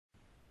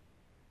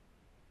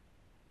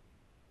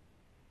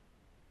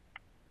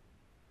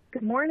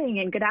Good morning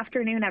and good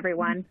afternoon,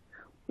 everyone.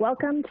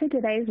 Welcome to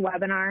today's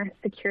webinar,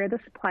 Secure the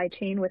Supply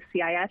Chain with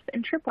CIS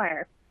and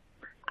Tripwire.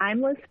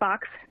 I'm Liz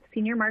Fox,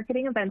 Senior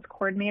Marketing Events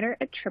Coordinator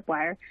at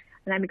Tripwire,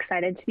 and I'm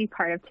excited to be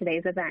part of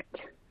today's event.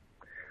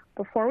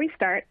 Before we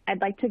start,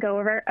 I'd like to go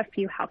over a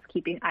few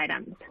housekeeping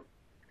items.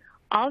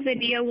 All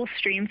video will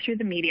stream through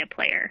the media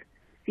player.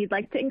 If you'd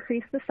like to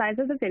increase the size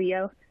of the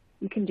video,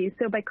 you can do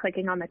so by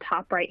clicking on the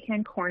top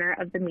right-hand corner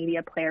of the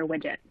media player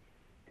widget.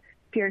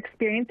 If you're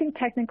experiencing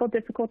technical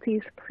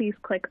difficulties, please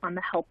click on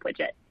the Help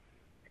widget.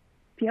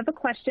 If you have a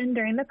question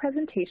during the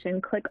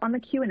presentation, click on the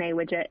Q&A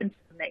widget and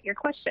submit your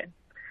question.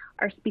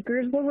 Our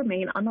speakers will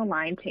remain on the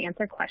line to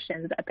answer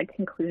questions at the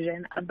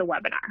conclusion of the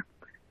webinar.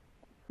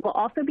 We'll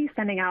also be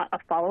sending out a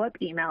follow-up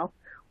email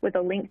with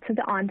a link to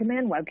the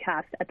on-demand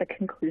webcast at the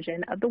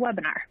conclusion of the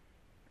webinar.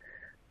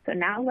 So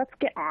now let's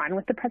get on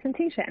with the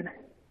presentation.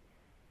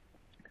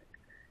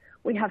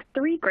 We have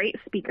three great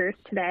speakers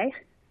today.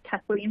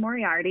 Kathleen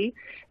Moriarty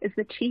is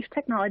the Chief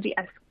Technology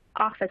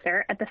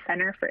Officer at the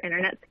Center for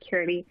Internet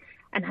Security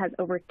and has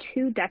over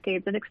 2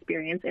 decades of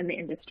experience in the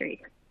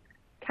industry.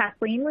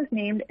 Kathleen was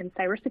named in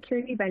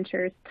Cybersecurity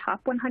Ventures' Top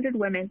 100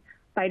 Women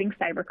Fighting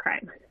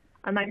Cybercrime.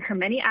 Among her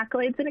many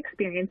accolades and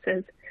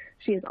experiences,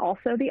 she is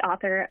also the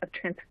author of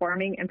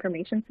Transforming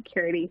Information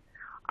Security,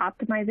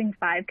 Optimizing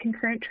 5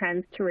 Concurrent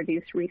Trends to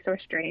Reduce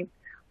Resource Drain,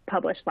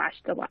 published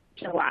last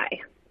July.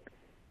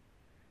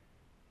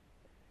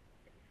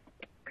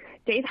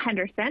 Dave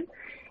Henderson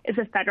is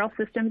a Federal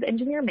Systems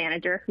Engineer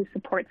Manager who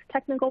supports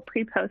technical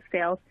pre-post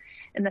sales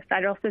in the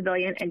federal,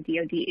 civilian, and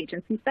DoD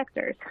agency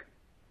sectors.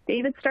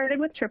 David started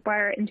with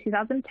Tripwire in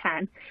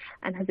 2010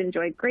 and has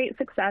enjoyed great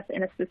success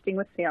in assisting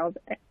with sales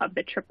of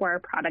the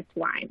Tripwire product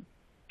line.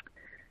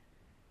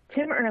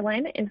 Tim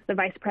Erlin is the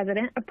Vice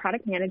President of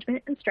Product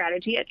Management and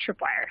Strategy at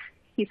Tripwire.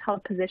 He's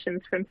held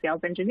positions from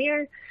sales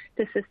engineer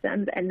to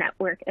systems and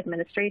network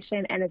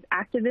administration and is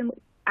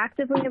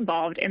actively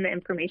involved in the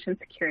information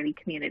security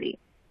community.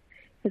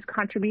 His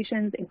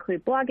contributions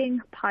include blogging,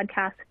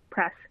 podcasts,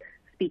 press,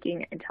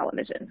 speaking, and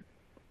television.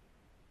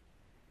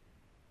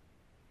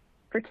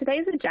 For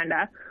today's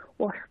agenda,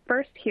 we'll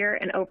first hear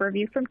an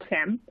overview from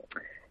Tim.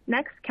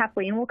 Next,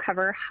 Kathleen will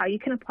cover how you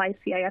can apply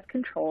CIS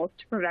controls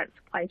to prevent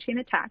supply chain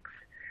attacks.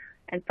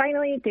 And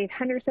finally, Dave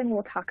Henderson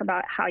will talk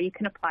about how you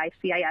can apply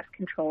CIS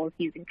controls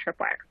using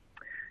Tripwire.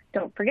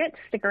 Don't forget to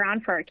stick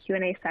around for our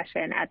Q&A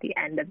session at the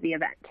end of the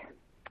event.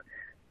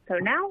 So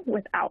now,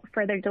 without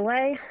further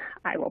delay,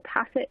 I will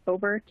pass it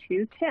over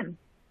to Tim.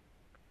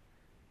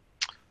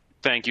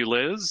 Thank you,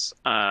 Liz.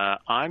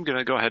 I'm going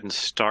to go ahead and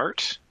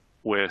start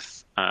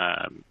with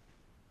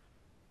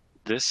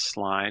this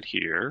slide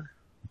here.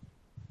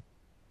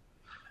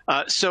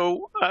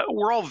 So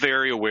we're all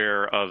very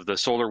aware of the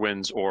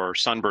SolarWinds or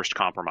Sunburst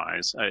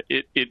compromise.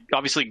 It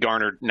obviously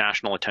garnered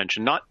national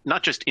attention,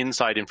 not just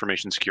inside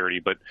information security,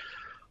 but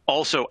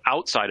also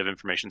outside of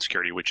information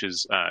security, which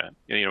is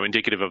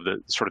indicative of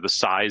the sort of the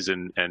size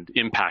and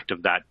impact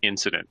of that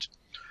incident.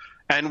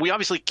 And we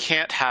obviously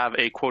can't have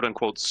a quote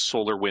unquote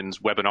SolarWinds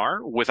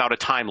webinar without a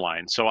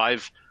timeline. So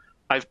I've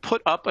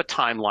put up a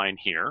timeline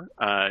here,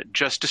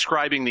 just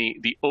describing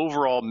the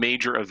overall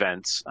major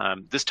events.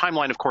 This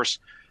timeline, of course,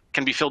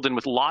 can be filled in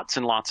with lots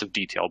and lots of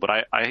detail, but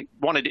I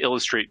wanted to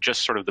illustrate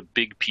just sort of the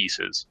big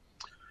pieces.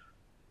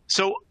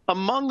 So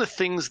among the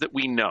things that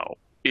we know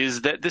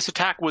is that this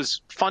attack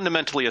was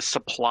fundamentally a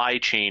supply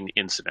chain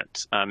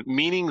incident,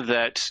 meaning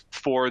that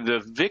for the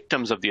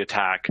victims of the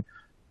attack,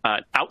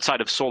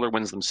 outside of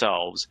SolarWinds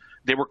themselves,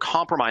 they were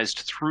compromised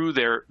through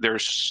their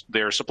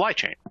supply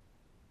chain,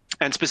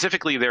 and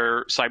specifically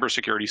their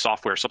cybersecurity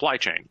software supply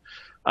chain.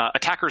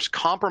 Attackers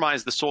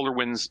compromised the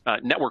SolarWinds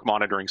network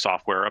monitoring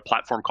software, a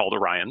platform called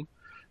Erlin,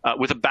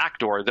 with a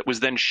backdoor that was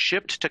then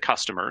shipped to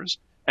customers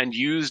and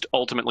used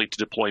ultimately to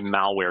deploy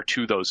malware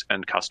to those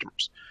end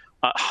customers.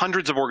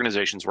 Hundreds of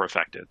organizations were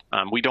affected.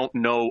 We don't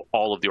know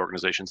all of the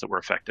organizations that were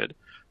affected.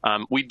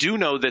 We do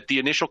know that the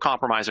initial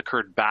compromise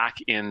occurred back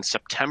in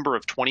September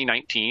of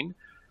 2019,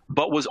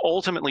 but was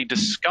ultimately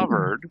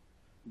discovered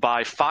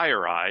by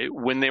FireEye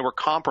when they were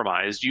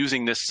compromised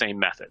using this same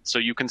method. So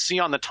you can see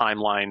on the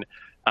timeline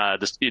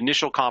the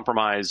initial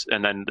compromise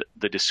and then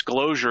the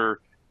disclosure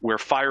where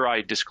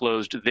FireEye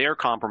disclosed their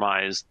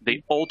compromise.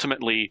 They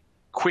ultimately,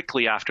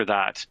 quickly after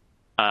that,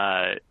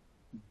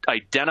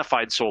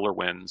 identified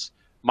SolarWinds.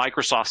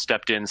 Microsoft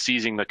stepped in,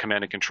 seizing the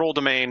command and control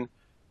domain,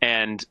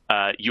 and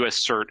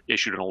US CERT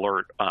issued an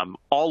alert.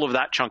 All of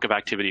that chunk of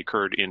activity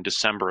occurred in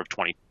December of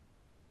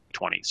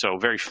 2020, so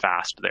very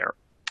fast there.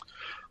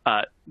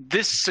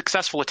 This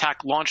successful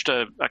attack launched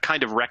a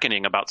kind of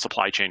reckoning about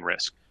supply chain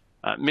risk.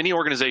 Many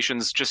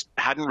organizations just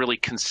hadn't really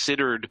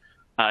considered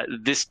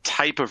this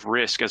type of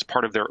risk as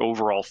part of their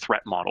overall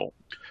threat model.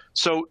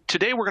 So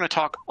today we're going to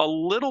talk a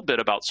little bit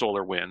about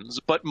SolarWinds,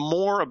 but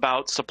more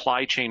about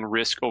supply chain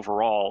risk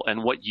overall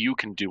and what you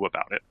can do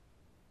about it.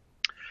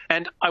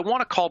 And I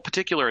want to call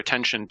particular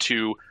attention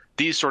to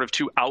these sort of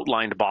 2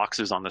 outlined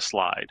boxes on the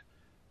slide.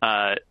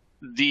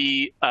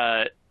 These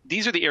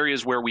are the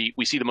areas where we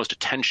see the most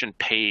attention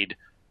paid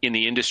in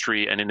the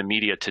industry and in the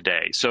media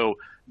today. So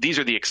these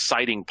are the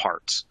exciting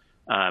parts.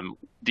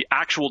 The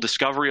actual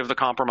discovery of the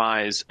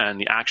compromise and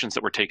the actions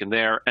that were taken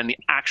there, and the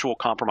actual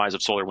compromise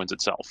of SolarWinds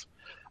itself.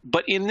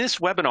 But in this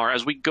webinar,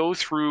 as we go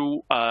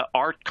through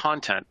our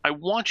content, I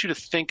want you to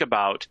think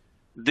about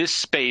this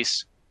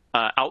space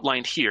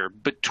outlined here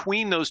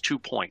between those 2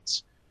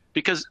 points,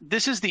 because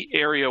this is the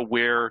area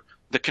where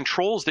the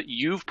controls that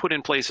you've put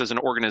in place as an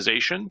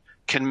organization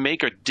can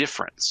make a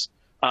difference.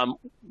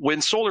 When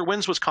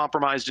SolarWinds was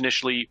compromised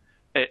initially,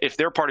 if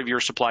they're part of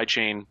your supply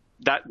chain,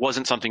 that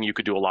wasn't something you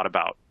could do a lot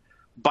about.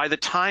 By the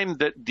time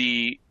that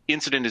the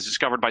incident is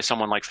discovered by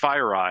someone like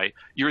FireEye,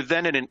 you're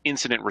then in an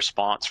incident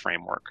response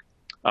framework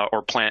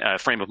or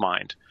frame of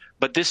mind.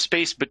 But this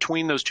space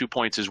between those 2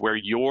 points is where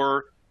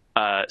your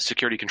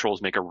security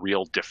controls make a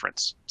real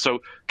difference.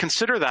 So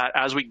consider that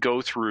as we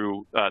go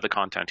through the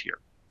content here.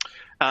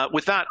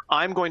 With that,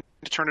 I'm going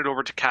to turn it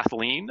over to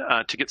Kathleen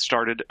to get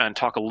started and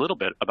talk a little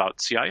bit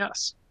about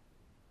CIS.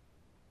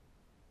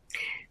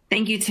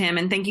 Thank you, Tim,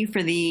 and thank you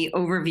for the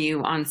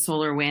overview on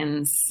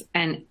SolarWinds.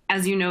 And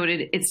as you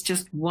noted, it's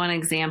just one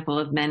example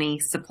of many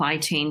supply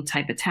chain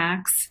type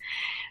attacks.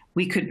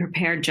 We could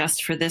prepare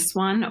just for this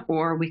one,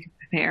 or we could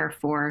prepare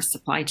for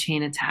supply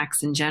chain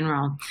attacks in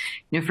general.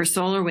 For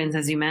SolarWinds,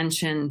 as you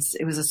mentioned,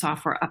 it was a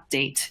software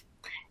update,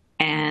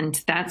 and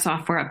that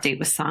software update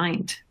was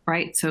signed,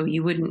 right? So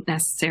you wouldn't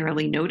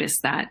necessarily notice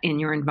that in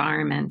your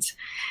environment.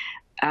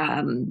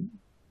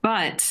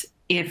 But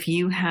if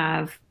you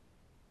have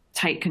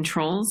tight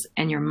controls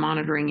and you're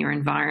monitoring your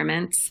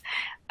environments,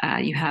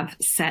 you have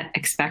set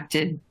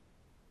expected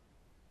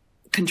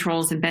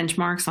controls and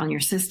benchmarks on your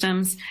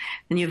systems,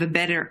 then you have a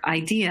better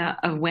idea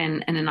of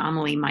when an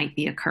anomaly might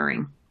be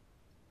occurring.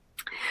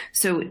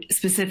 So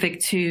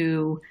specific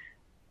to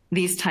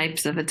these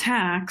types of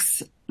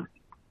attacks, I'm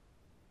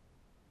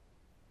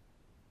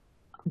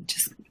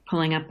just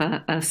pulling up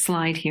a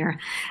slide here,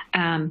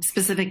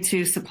 specific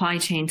to supply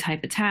chain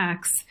type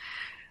attacks,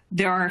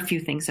 there are a few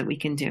things that we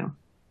can do.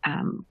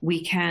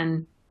 We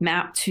can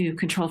map to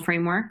control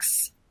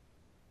frameworks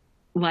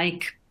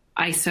like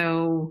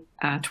ISO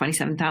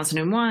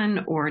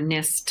 27001 or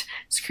NIST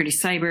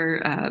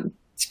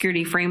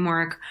Security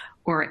Framework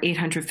or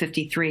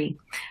 853.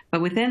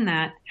 But within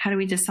that, how do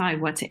we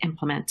decide what to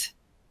implement?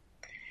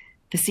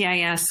 The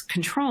CIS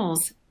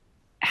controls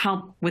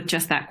help with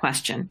just that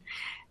question.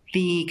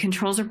 The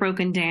controls are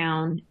broken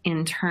down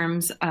in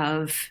terms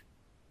of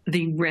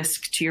the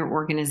risk to your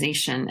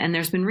organization. And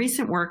there's been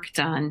recent work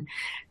done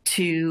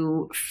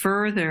to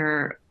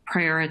further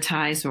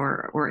prioritize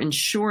or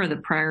ensure the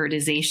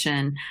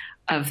prioritization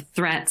of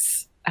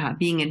threats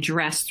being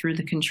addressed through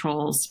the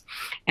controls.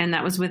 And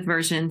that was with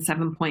version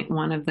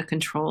 7.1 of the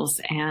controls,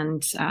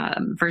 and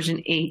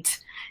version 8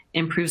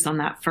 improves on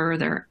that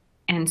further.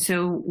 And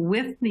so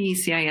with the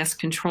CIS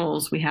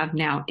controls, we have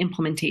now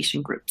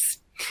implementation groups.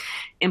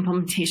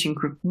 Implementation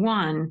group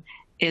 1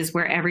 is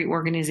where every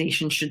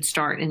organization should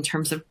start in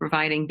terms of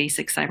providing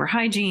basic cyber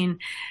hygiene.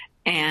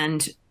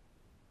 And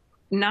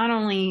not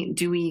only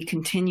do we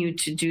continue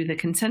to do the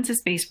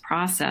consensus-based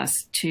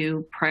process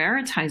to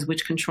prioritize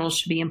which controls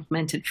should be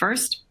implemented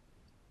first,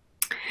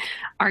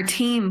 our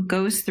team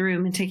goes through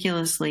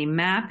meticulously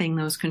mapping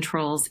those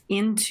controls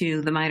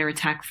into the MITRE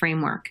ATT&CK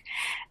framework,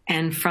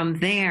 and from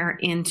there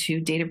into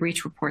data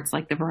breach reports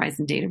like the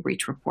Verizon data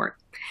breach report.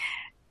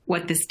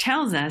 What this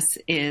tells us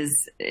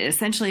is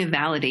essentially a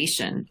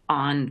validation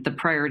on the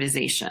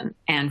prioritization.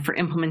 And for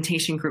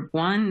implementation group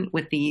 1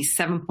 with the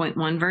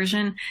 7.1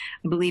 version,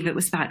 I believe it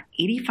was about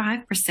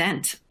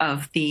 85%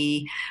 of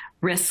the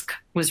risk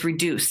was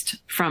reduced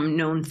from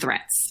known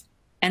threats.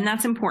 And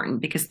that's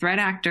important because threat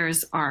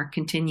actors are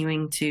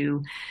continuing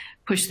to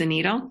push the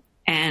needle,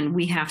 and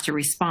we have to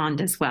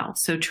respond as well.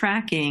 So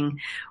tracking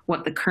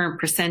what the current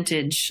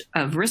percentage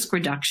of risk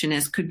reduction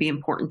is could be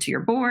important to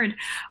your board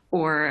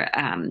or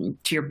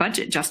to your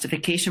budget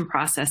justification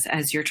process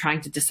as you're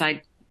trying to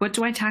decide, what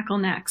do I tackle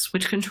next?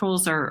 Which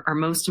controls are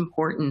most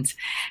important?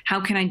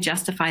 How can I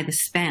justify the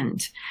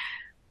spend?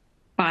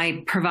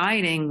 By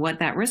providing what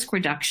that risk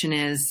reduction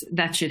is,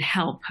 that should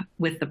help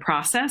with the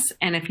process.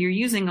 And if you're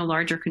using a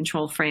larger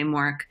control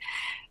framework,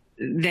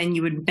 then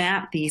you would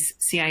map these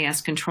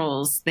CIS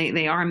controls.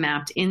 They are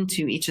mapped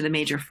into each of the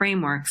major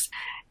frameworks,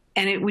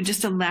 and it would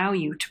just allow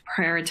you to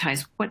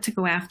prioritize what to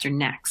go after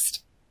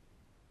next.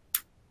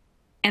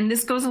 And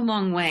this goes a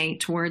long way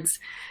towards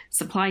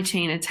supply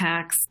chain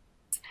attacks.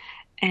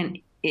 And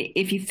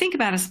if you think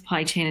about a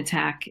supply chain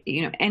attack,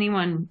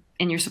 anyone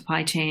in your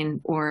supply chain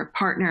or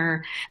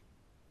partner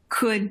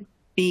could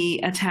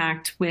be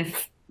attacked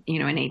with,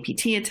 an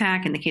APT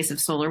attack. In the case of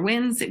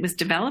SolarWinds, it was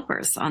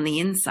developers on the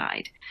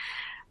inside.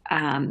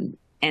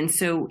 And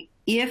so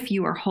if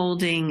you are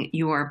holding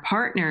your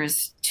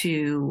partners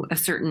to a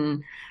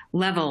certain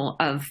level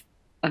of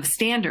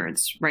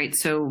standards, right?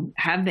 So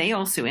have they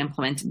also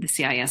implemented the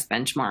CIS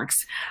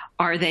benchmarks?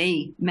 Are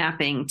they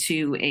mapping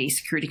to a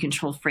security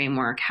control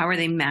framework? How are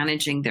they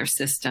managing their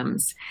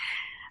systems?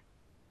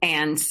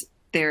 And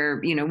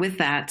they're, with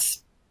that,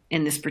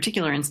 in this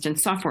particular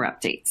instance, software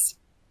updates.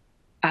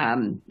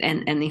 and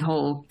the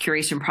whole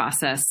curation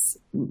process,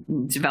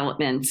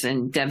 development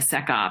and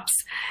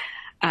DevSecOps.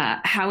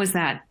 How is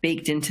that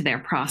baked into their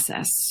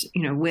process?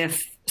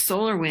 With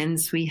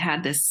SolarWinds, we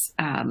had this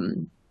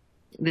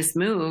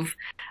move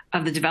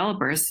of the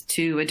developers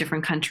to a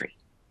different country.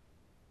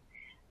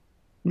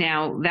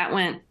 Now, that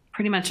went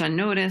pretty much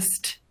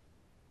unnoticed,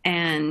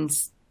 and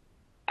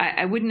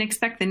I wouldn't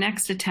expect the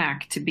next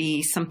attack to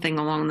be something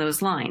along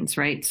those lines,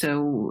 right?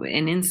 So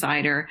an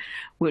insider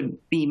would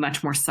be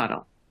much more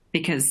subtle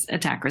because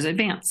attackers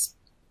advance.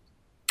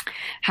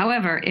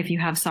 However, if you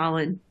have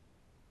solid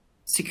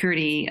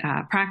security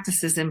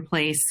practices in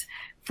place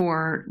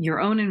for your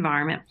own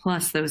environment,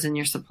 plus those in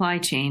your supply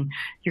chain,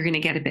 you're going to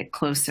get a bit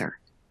closer.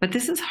 But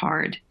this is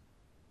hard,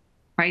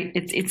 right?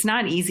 It's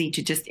not easy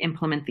to just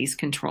implement these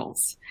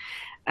controls.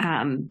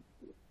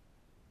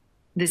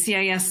 The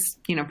CIS,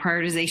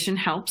 prioritization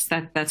helps.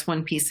 That's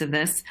one piece of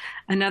this.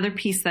 Another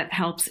piece that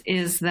helps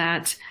is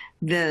that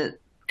the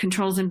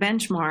controls and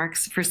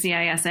benchmarks for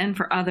CIS and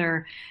for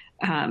other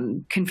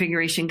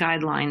configuration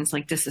guidelines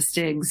like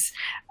DISA-STIGs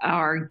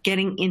are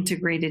getting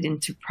integrated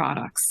into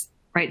products,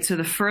 right? So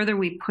the further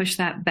we push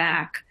that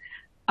back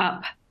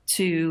up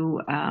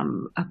to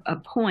a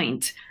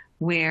point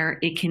where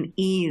it can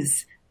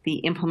ease the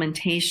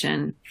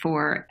implementation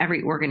for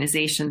every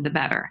organization, the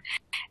better.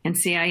 And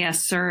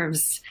CIS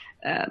serves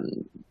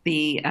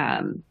the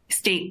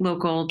state,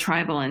 local,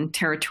 tribal, and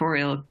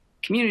territorial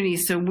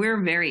communities. So we're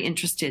very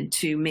interested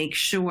to make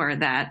sure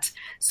that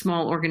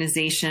small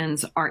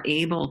organizations are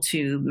able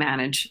to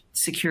manage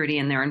security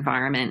in their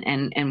environment.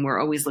 And we're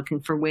always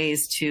looking for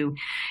ways to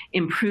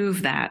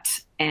improve that.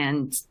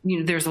 And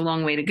there's a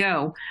long way to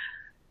go.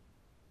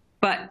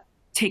 But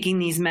taking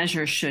these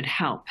measures should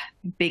help,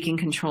 baking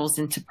controls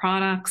into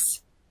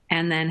products,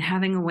 and then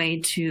having a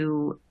way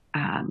to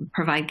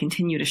provide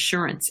continued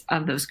assurance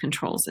of those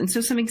controls. And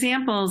so some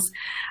examples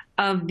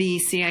of the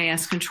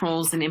CIS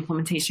controls in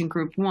Implementation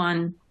Group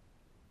 1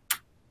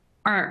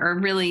 are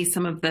really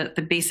some of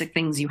the basic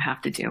things you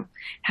have to do.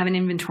 Have an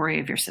inventory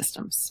of your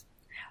systems.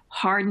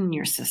 Harden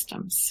your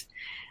systems.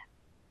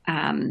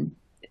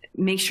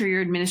 Make sure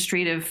your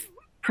administrative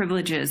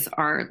privileges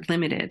are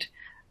limited.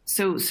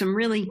 So some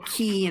really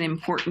key and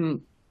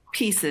important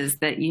pieces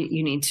that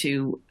you need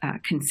to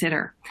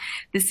consider.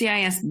 The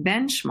CIS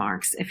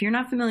benchmarks, if you're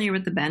not familiar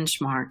with the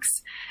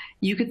benchmarks,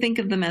 you could think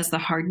of them as the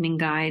hardening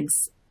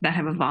guides that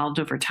have evolved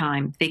over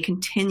time. They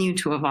continue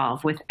to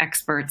evolve with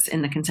experts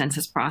in the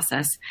consensus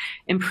process,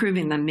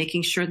 improving them,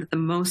 making sure that the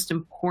most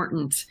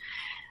important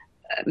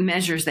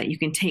measures that you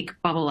can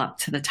take bubble up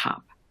to the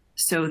top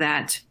so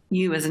that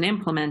you as an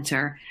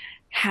implementer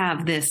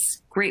have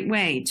this great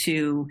way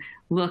to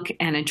look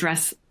and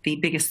address the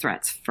biggest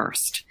threats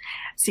first.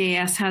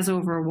 CIS has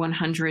over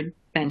 100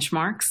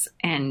 benchmarks,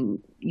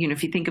 and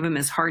if you think of them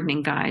as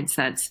hardening guides,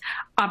 that's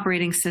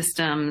operating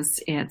systems,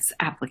 it's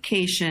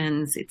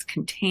applications, it's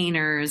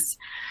containers.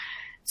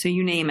 So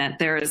you name it,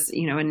 there's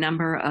a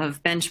number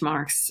of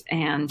benchmarks,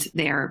 and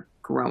they're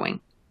growing.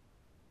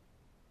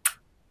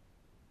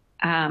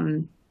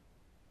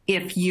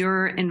 If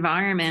your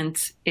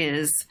environment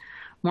is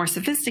more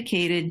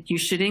sophisticated, you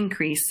should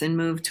increase and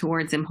move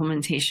towards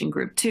Implementation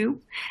Group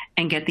 2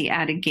 and get the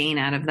added gain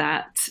out of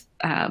that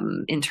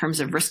in terms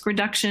of risk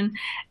reduction.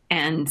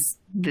 And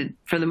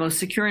for the most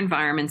secure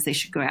environments, they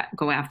should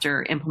go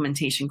after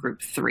Implementation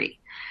Group 3.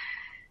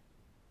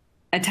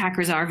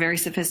 Attackers are very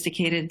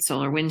sophisticated.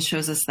 SolarWinds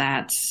shows us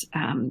that,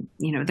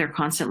 they're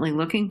constantly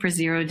looking for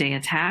zero-day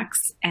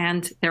attacks,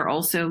 and they're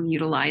also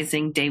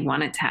utilizing day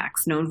one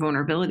attacks, known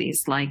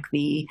vulnerabilities like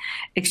the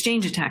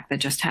Exchange attack that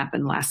just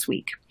happened last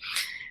week,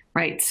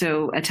 right?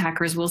 So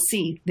attackers will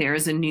see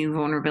there's a new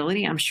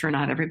vulnerability. I'm sure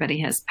not everybody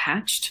has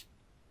patched.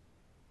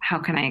 How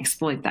can I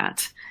exploit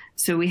that?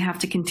 So we have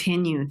to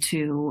continue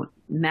to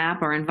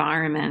map our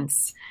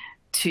environments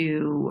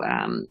to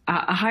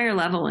a higher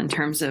level in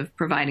terms of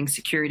providing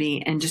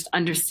security and just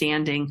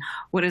understanding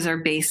what is our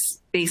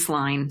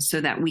baseline so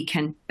that we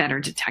can better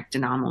detect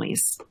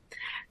anomalies.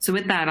 So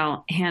with that,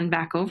 I'll hand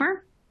back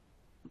over.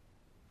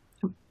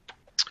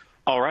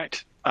 All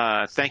right.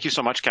 Thank you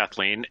so much,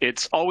 Kathleen.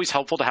 It's always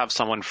helpful to have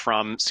someone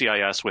from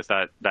CIS with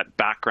that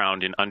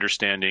background in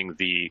understanding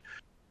the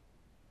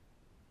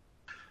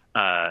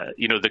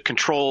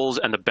controls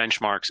and the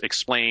benchmarks,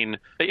 explain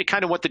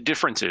kind of what the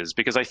difference is,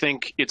 because I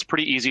think it's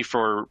pretty easy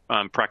for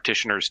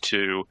practitioners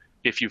to,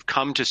 if you've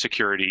come to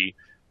security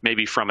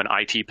maybe from an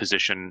IT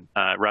position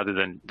rather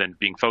than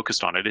being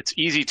focused on it, it's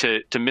easy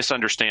to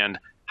misunderstand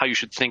how you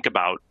should think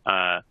about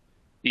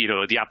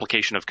the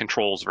application of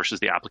controls versus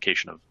the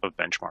application of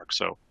benchmarks.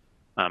 So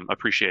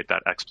appreciate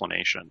that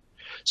explanation.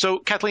 So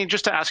Kathleen,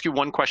 just to ask you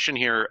one question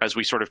here as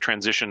we sort of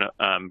transition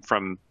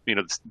from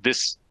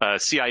this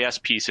CIS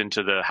piece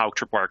into the how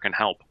Tripwire can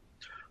help.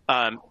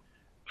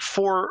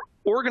 For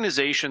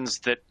organizations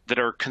that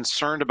are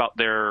concerned about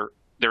their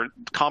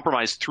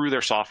compromise through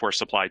their software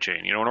supply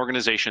chain, an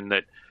organization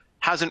that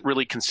hasn't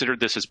really considered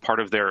this as part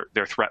of their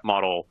threat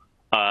model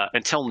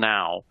until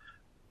now,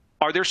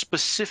 Are there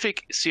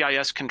specific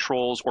CIS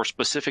controls or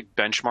specific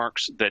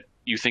benchmarks that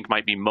you think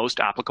might be most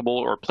applicable,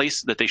 or a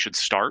place that they should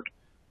start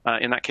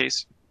in that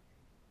case?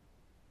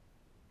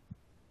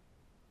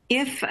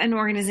 If an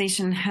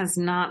organization has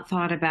not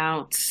thought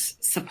about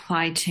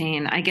supply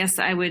chain, I guess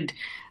I would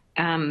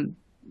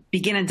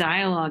begin a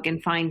dialogue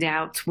and find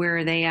out where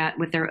are they at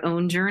with their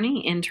own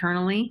journey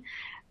internally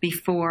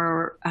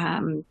before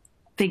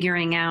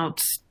figuring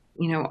out,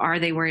 are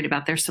they worried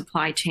about their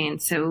supply chain?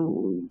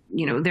 So,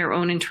 their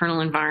own internal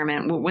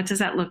environment. Well, what does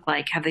that look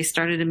like? Have they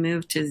started to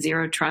move to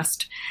zero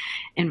trust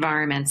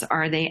environments?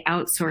 Are they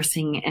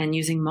outsourcing and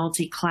using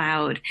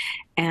multi-cloud?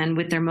 And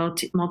with their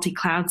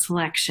multi-cloud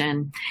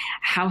selection,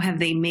 how have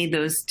they made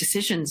those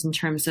decisions in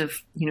terms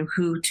of,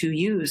 who to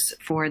use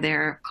for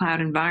their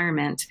cloud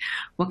environment?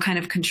 What kind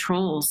of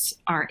controls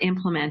are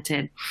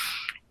implemented?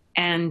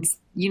 And,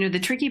 the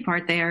tricky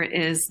part there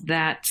is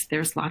that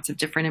there's lots of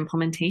different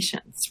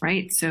implementations,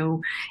 right?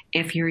 So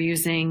if you're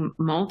using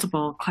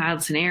multiple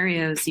cloud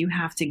scenarios, you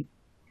have to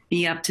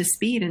be up to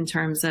speed in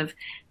terms of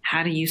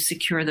how do you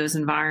secure those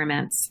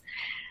environments.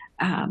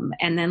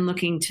 And then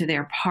looking to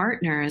their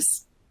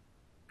partners,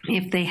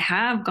 if they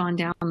have gone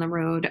down the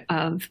road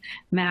of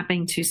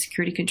mapping to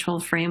security control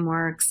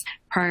frameworks,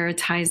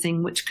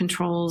 prioritizing which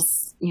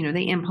controls,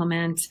 they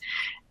implement,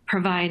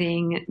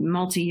 providing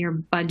multi-year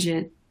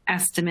budget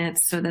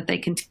estimates so that they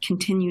can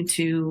continue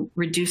to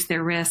reduce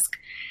their risk,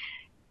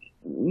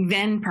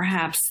 then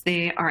perhaps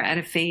they are at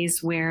a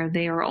phase where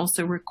they are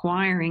also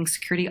requiring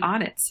security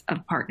audits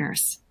of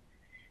partners,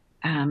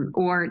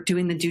 or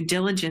doing the due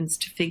diligence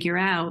to figure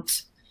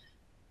out,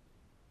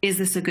 is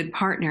this a good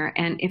partner?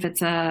 And if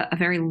it's a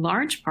very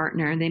large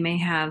partner, they may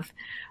have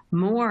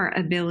more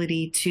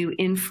ability to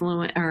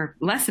influence or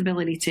less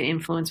ability to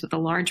influence with a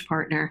large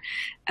partner,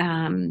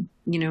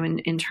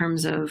 in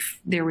terms of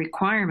their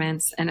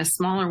requirements, and a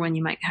smaller one,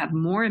 you might have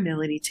more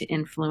ability to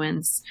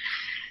influence.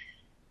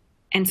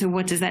 And so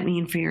what does that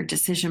mean for your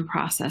decision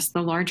process?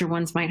 The larger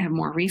ones might have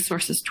more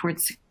resources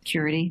towards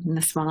security, and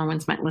the smaller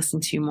ones might listen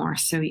to you more.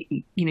 So,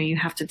 you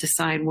have to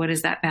decide what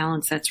is that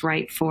balance that's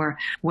right for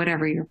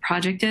whatever your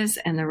project is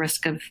and the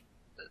risk of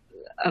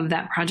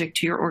that project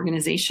to your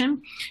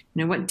organization.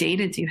 What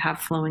data do you have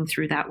flowing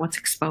through that? What's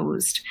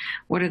exposed?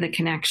 What are the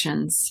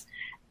connections?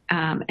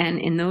 And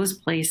in those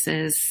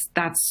places,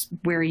 that's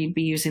where you'd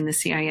be using the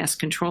CIS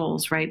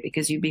controls, right?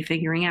 Because you'd be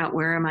figuring out,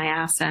 where are my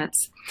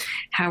assets?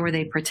 How are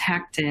they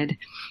protected?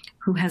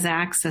 Who has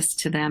access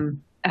to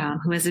them?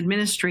 Who has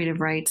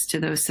administrative rights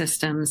to those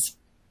systems?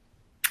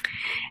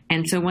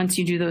 And so once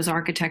you do those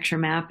architecture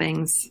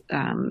mappings,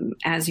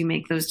 as you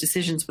make those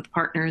decisions with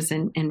partners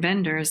and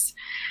vendors,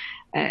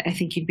 I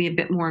think you'd be a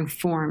bit more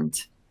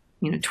informed,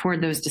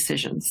 toward those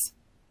decisions.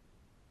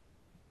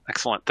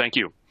 Excellent. Thank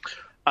you.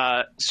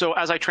 So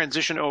as I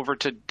transition over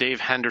to Dave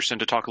Henderson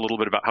to talk a little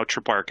bit about how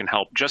Tripwire can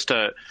help, just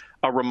a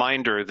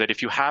reminder that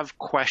if you have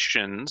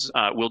questions,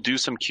 we'll do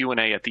some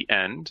Q&A at the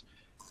end,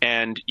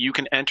 and you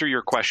can enter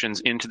your questions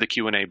into the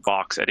Q&A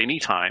box at any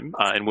time,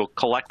 and we'll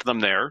collect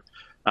them there.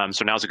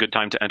 So now's a good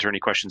time to enter any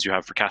questions you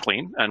have for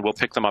Kathleen, and we'll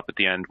pick them up at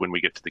the end when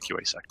we get to the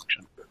QA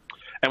section.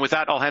 And with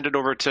that, I'll hand it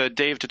over to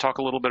Dave to talk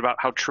a little bit about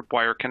how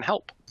Tripwire can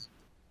help.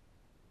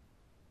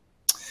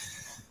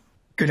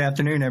 Good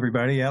afternoon,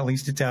 everybody. At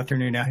least it's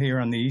afternoon out here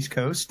on the East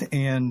Coast.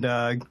 And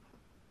I'd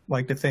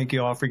like to thank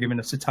you all for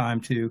giving us the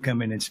time to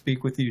come in and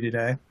speak with you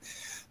today.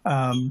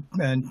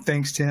 And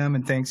thanks, Tim,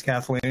 and thanks,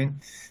 Kathleen.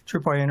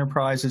 Tripwire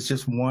Enterprise is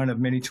just one of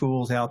many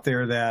tools out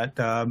there that,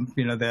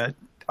 that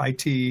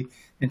IT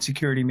and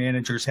security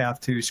managers have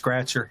to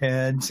scratch their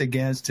heads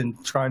against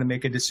and try to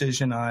make a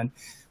decision on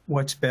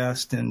what's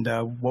best and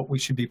what we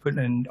should be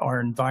putting in our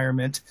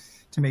environment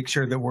to make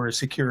sure that we're as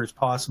secure as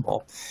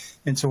possible.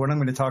 And so what I'm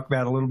going to talk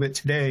about a little bit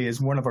today is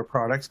one of our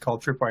products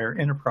called Tripwire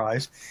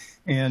Enterprise,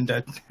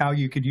 and how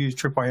you could use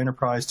Tripwire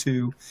Enterprise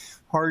to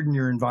harden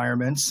your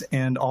environments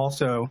and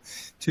also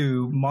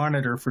to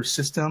monitor for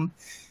system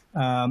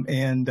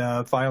and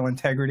file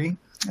integrity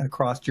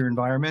across your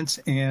environments,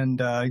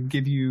 and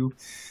give you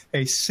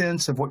a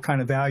sense of what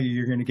kind of value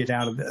you're going to get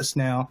out of this.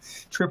 Now,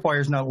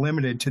 Tripwire is not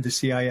limited to the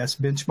CIS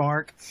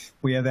benchmark.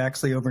 We have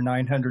actually over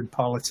 900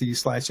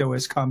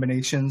 policy/OS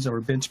combinations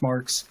or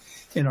benchmarks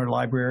in our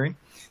library,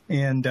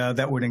 and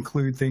that would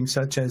include things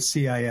such as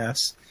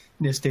CIS,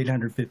 NIST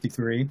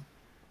 853,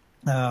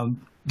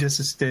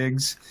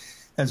 DISA-STIGs,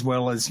 as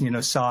well as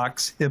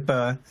SOX,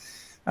 HIPAA,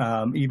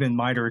 even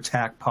MITRE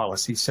ATT&CK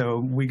policy. So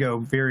we go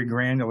very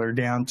granular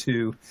down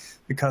to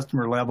the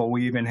customer level.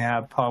 We even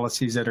have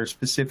policies that are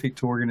specific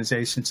to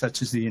organizations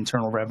such as the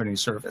Internal Revenue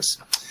Service.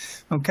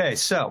 Okay,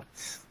 so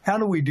how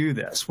do we do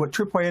this? What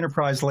Tripwire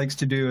Enterprise likes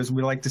to do is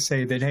we like to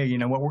say that, hey,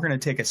 we're going to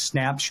take a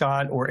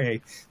snapshot or a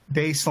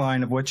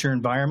baseline of what your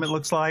environment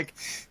looks like.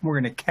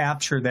 We're going to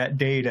capture that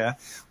data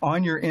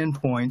on your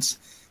endpoints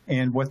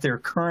and what their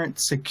current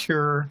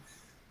secure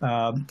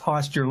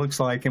posture looks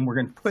like, and we're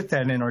going to put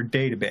that in our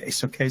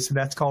database. Okay, so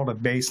that's called a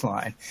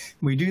baseline.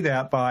 We do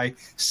that by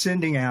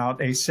sending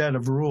out a set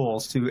of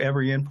rules to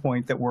every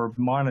endpoint that we're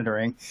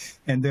monitoring,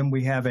 and then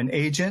we have an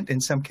agent. In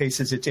some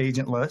cases, it's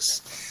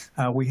agentless.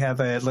 We have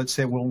let's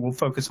say we'll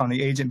focus on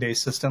the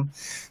agent-based system,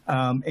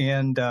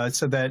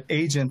 so that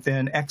agent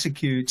then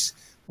executes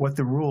what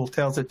the rule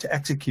tells it to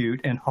execute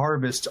and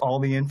harvests all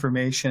the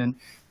information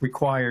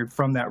required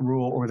from that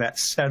rule or that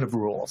set of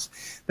rules.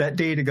 That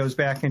data goes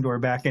back into our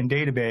back-end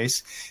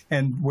database,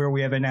 and where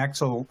we have an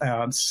actual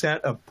set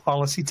of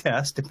policy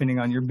tests, depending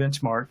on your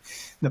benchmark.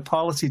 The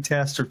policy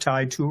tests are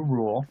tied to a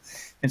rule,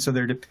 and so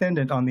they're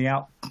dependent on the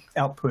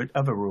output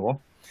of a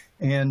rule.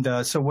 And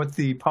so what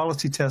the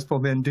policy test will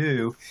then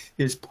do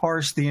is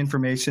parse the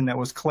information that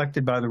was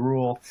collected by the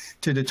rule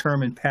to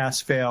determine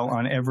pass-fail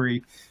on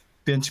every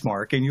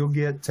benchmark, and you'll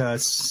get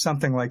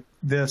something like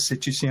this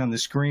that you see on the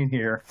screen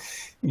here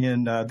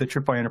in the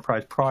Tripwire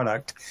Enterprise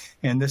product.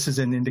 And this is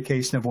an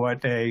indication of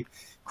what a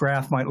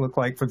graph might look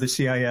like for the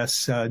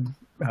CIS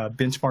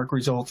benchmark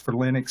results for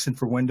Linux and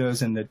for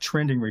Windows, and the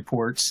trending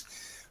reports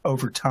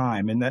over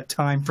time. And that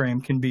time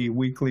frame can be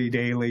weekly,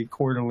 daily,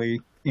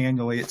 quarterly,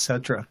 annually,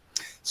 etc.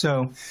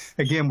 So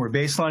again, we're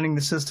baselining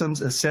the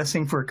systems,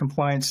 assessing for a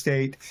compliant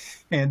state,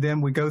 and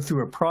then we go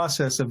through a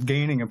process of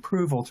gaining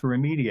approval to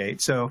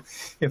remediate. So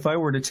if I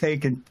were to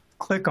take and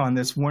click on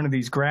one of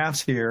these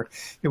graphs here,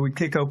 it would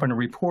kick open a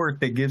report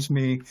that gives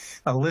me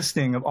a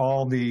listing of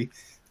all the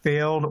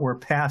failed or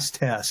passed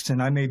tests,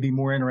 and I may be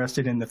more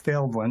interested in the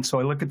failed ones. So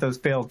I look at those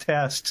failed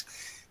tests,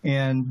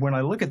 and when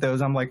I look at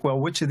those, I'm like, well,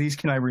 which of these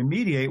can I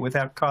remediate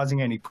without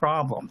causing any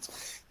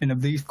problems? And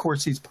of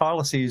course, these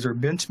policies or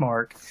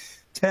benchmark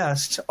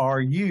tests are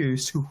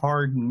used to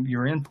harden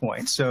your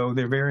endpoint, so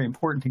they're very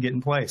important to get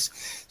in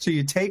place. So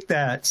you take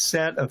that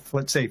set of,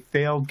 let's say,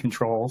 failed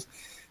controls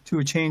to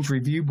a change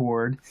review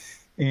board,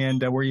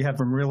 and where you have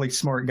some really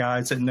smart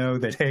guys that know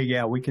that, hey,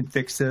 yeah, we can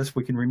fix this,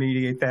 we can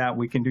remediate that,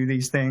 we can do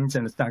these things,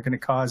 and it's not going to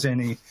cause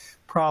any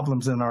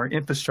problems in our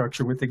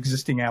infrastructure with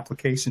existing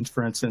applications,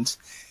 for instance.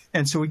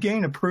 And so we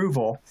gain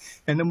approval,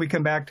 and then we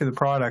come back to the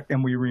product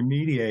and we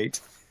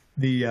remediate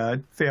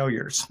the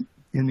failures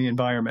in the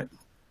environment.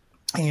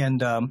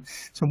 And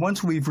so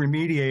once we've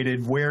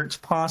remediated where it's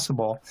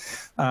possible,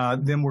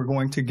 then we're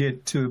going to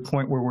get to a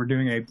point where we're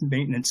doing a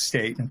maintenance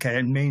state, okay,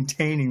 and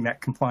maintaining that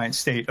compliant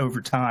state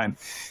over time.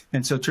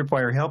 And so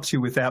Tripwire helps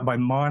you with that by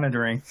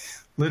monitoring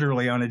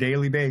literally on a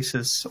daily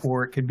basis,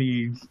 or it could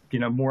be,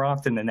 more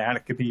often than that.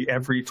 It could be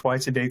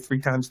twice a day, 3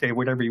 times a day,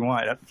 whatever you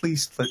want. At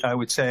least, I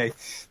would say,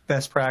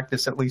 best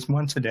practice at least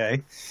once a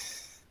day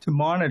to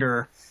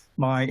monitor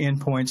my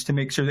endpoints to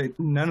make sure that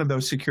none of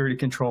those security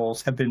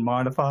controls have been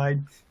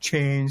modified,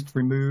 changed,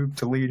 removed,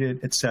 deleted,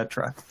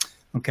 etc.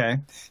 Okay.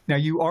 Now,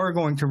 you are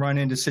going to run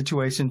into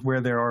situations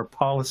where there are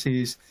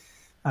policies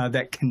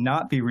that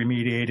cannot be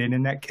remediated.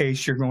 In that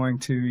case, you're going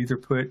to either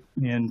put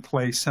in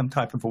place some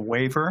type of a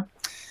waiver,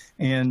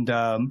 and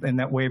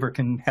that waiver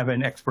can have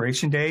an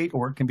expiration date,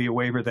 or it can be a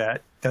waiver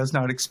that does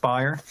not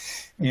expire.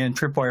 And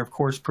Tripwire, of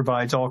course,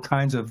 provides all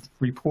kinds of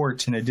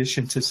reports in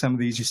addition to some of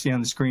these you see on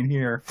the screen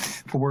here.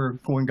 But we're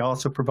going to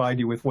also provide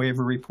you with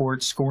waiver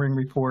reports, scoring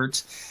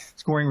reports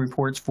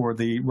for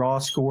the raw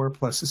score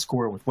plus the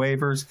score with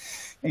waivers.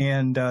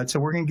 And so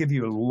we're going to give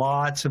you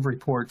lots of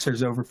reports.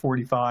 There's over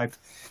 45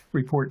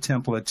 report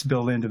templates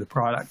built into the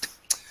product.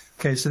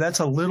 Okay, so that's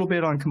a little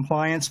bit on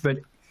compliance, but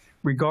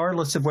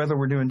regardless of whether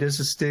we're doing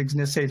DISA STIGs,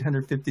 NIST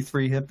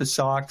 853, HIPAA,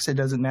 SOX, it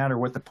doesn't matter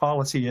what the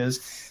policy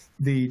is.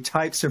 The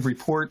types of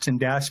reports and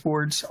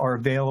dashboards are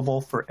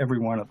available for every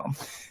one of them.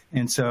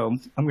 And so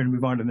I'm going to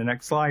move on to the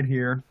next slide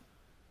here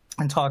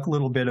and talk a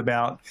little bit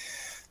about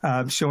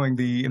showing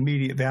the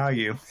immediate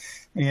value.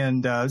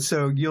 And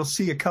so you'll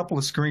see a couple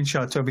of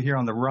screenshots over here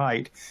on the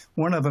right.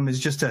 One of them is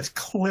just a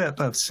clip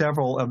of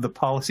several of the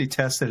policy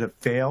tests that have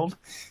failed.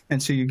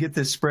 And so you get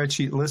this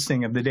spreadsheet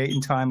listing of the date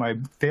and time I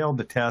failed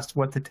the test,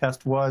 what the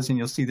test was, and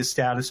you'll see the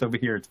status over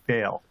here, it's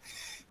failed.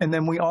 And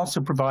then we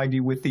also provide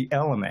you with the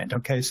element.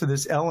 Okay, so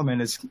this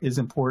element is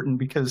important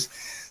because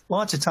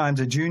lots of times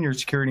a junior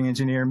security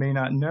engineer may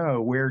not know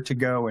where to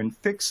go and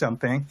fix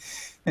something.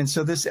 And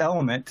so this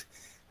element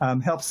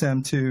helps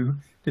them to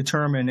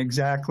determine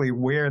exactly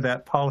where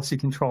that policy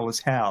control is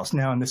housed.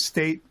 Now, in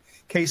the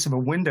case of a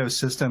Windows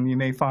system, you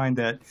may find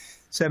that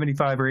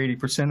 75 or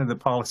 80% of the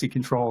policy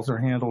controls are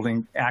handled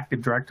in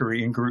Active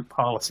Directory and group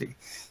policy.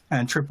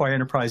 And Tripwire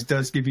Enterprise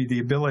does give you the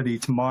ability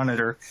to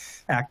monitor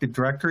Active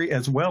Directory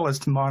as well as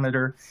to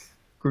monitor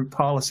group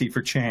policy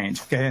for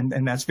change. Okay,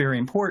 and that's very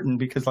important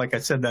because, like I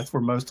said, that's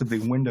where most of the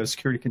Windows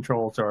security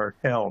controls are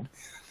held.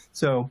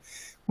 So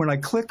when I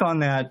click on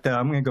that,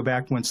 I'm going to go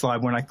back one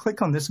slide. When I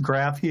click on this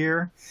graph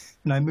here,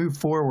 and I move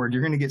forward,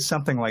 you're going to get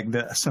something like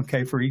this,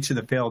 okay, for each of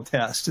the failed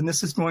tests. And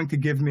this is going to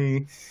give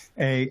me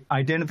an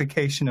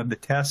identification of the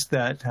test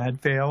that had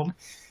failed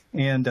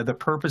and the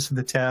purpose of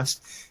the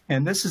test.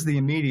 And this is the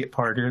immediate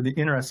part, or the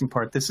interesting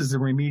part. This is the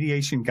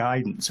remediation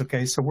guidance,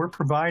 okay? So we're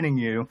providing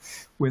you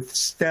with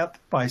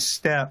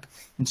step-by-step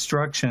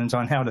instructions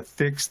on how to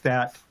fix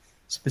that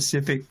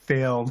specific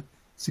failed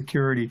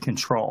security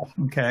control,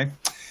 okay?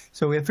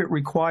 So if it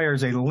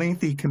requires a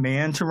lengthy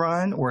command to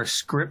run or a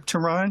script to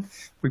run,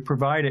 we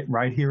provide it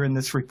right here in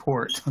this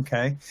report,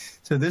 okay?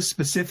 So this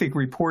specific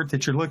report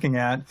that you're looking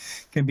at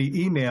can be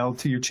emailed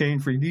to your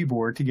change review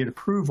board to get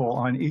approval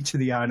on each of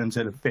the items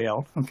that have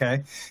failed,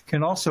 okay?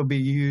 Can also be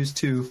used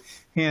to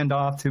hand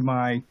off to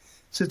my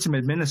system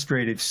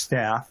administrative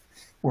staff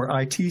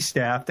or IT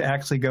staff to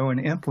actually go and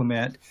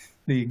implement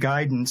the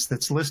guidance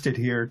that's listed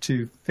here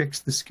to fix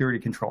the security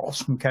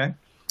controls, okay?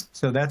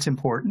 So that's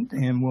important,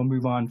 and we'll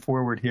move on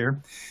forward here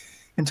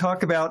and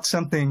talk about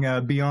something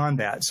beyond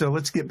that. So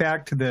let's get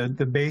back to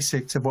the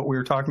basics of what we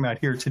were talking about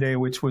here today,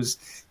 which was,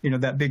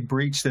 that big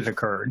breach that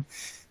occurred.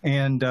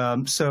 And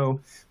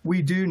so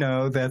we do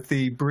know that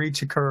the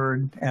breach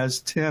occurred, as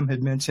Tim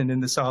had mentioned,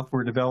 in the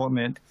software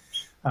development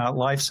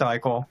life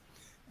cycle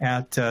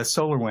at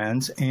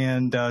SolarWinds.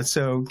 And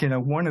so,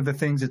 one of the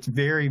things that's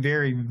very,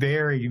 very,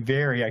 very,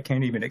 very, I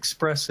can't even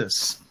express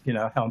this,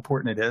 how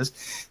important it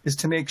is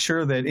to make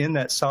sure that in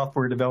that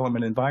software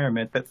development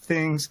environment that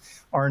things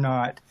are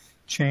not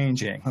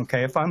changing,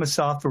 okay? If I'm a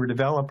software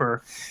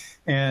developer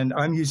and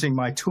I'm using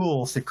my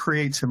tools to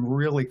create some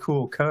really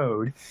cool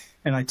code,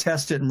 and I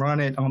test it and run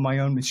it on my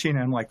own machine,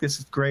 and I'm like, this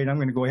is great, I'm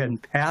going to go ahead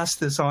and pass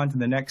this on to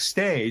the next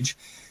stage,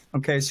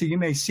 okay? So you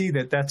may see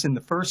that that's in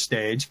the first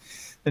stage.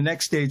 The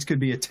next stage could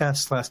be a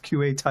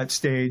test/QA type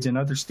stage, and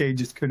other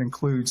stages could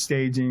include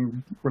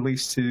staging,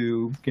 release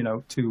to,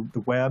 to the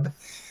web,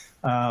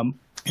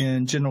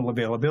 and general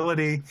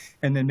availability,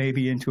 and then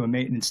maybe into a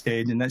maintenance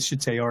stage, and that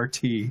should say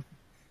RTW.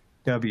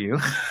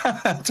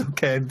 That's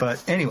okay,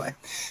 but anyway,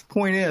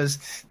 point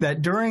is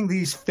that during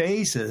these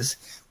phases,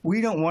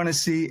 we don't want to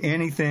see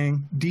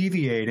anything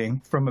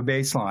deviating from a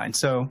baseline.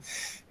 So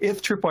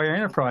if Tripwire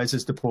Enterprise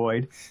is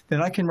deployed,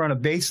 then I can run a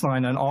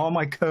baseline on all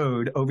my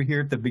code over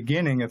here at the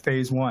beginning of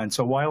phase 1.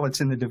 So while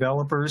it's in the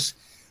developers,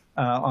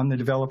 on the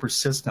developer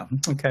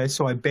system, okay?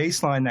 So I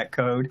baseline that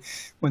code.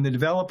 When the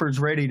developer's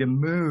ready to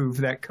move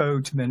that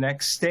code to the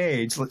next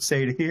stage, let's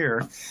say to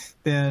here,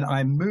 then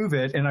I move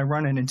it and I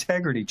run an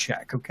integrity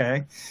check,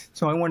 okay?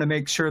 So I want to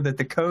make sure that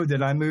the code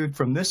that I moved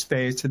from this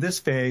phase to this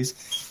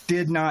phase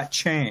did not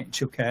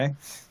change, okay?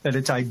 That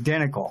it's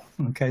identical,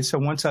 okay? So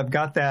once I've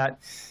got that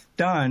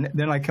done,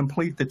 then I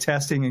complete the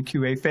testing and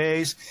QA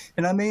phase,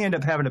 and I may end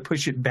up having to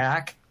push it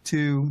back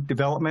to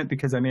development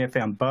because I may have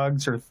found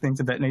bugs or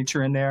things of that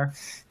nature in there,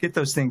 get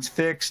those things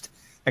fixed.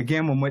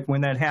 Again,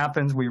 when that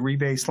happens, we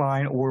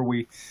rebaseline, or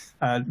we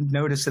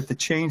notice that the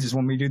changes,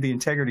 when we do the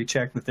integrity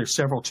check, that there's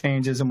several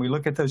changes, and we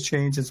look at those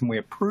changes and we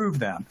approve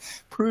them.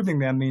 Approving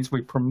them means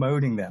we're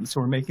promoting them,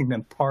 so we're making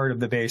them part of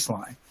the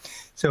baseline.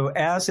 So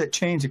as that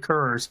change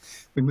occurs,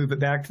 we move it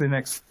back to the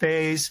next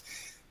phase.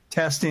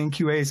 Testing,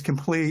 QA is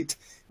complete,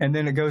 and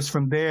then it goes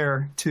from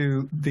there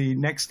to the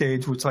next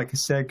stage, which, like I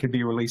said, could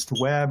be released to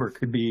web or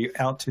could be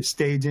out to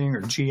staging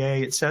or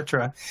GA,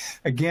 etc.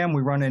 Again,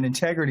 we run an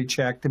integrity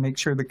check to make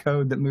sure the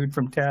code that moved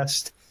from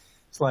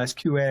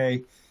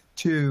test/QA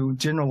to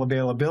general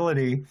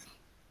availability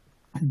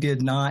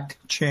did not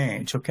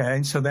change,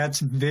 okay? So that's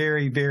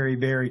very, very,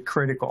 very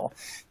critical.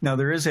 Now,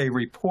 there is a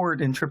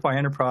report in Tripwire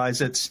Enterprise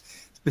that's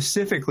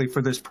specifically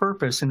for this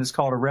purpose, and it's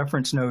called a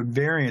reference node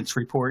variance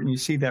report, and you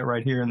see that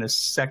right here in this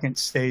second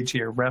stage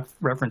here,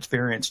 reference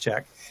variance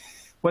check.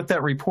 What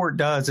that report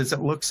does is it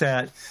looks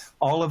at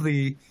all of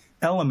the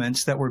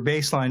elements that were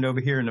baselined over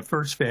here in the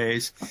first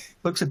phase,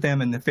 looks at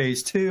them in the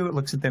phase 2, it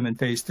looks at them in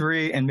phase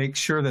 3, and makes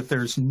sure that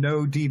there's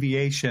no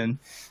deviation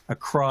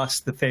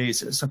across the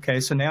phases, okay?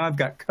 So now I've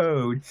got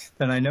code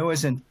that I know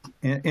is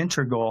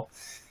integral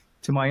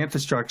to my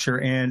infrastructure,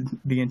 and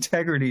the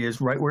integrity is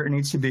right where it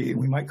needs to be.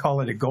 We might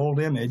call it a gold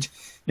image,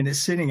 and it's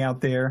sitting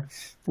out there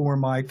for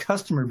my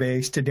customer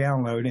base to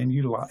download and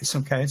utilize,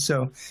 okay?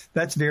 So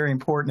that's very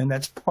important, and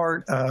that's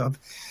part of,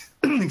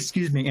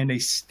 excuse me, and a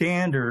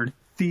standard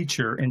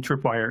feature in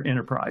Tripwire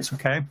Enterprise,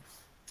 okay?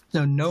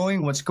 So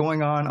knowing what's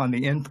going on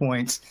the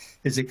endpoints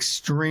is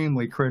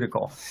extremely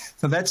critical.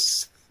 So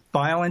that's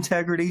file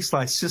integrity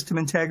 / system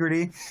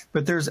integrity,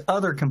 but there's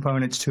other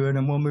components to it,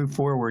 and we'll move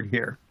forward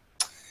here.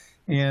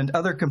 And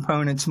other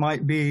components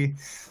might be,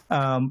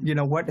 let's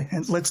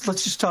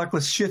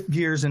shift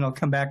gears, and I'll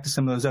come back to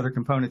some of those other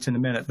components in a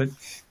minute. But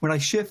when I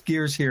shift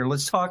gears here,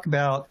 let's talk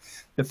about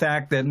the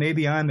fact that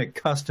maybe I'm a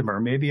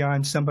customer, maybe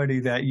I'm somebody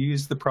that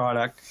used the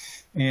product,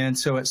 and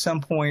so at some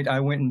point I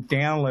went and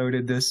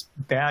downloaded this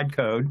bad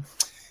code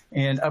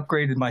and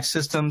upgraded my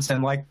systems,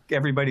 and like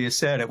everybody has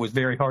said, it was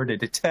very hard to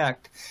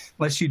detect.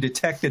 Unless you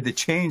detected the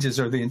changes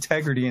or the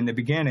integrity in the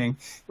beginning,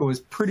 it was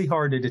pretty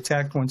hard to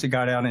detect once it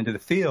got out into the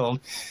field,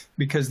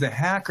 because the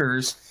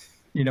hackers,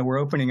 were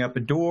opening up a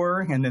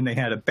door, and then they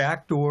had a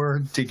back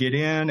door to get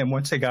in, and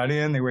once they got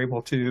in, they were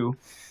able to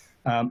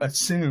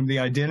assume the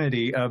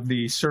identity of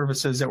the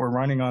services that were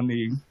running on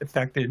the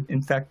infected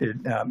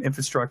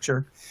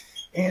infrastructure,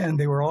 and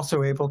they were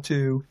also able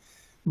to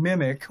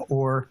mimic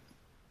or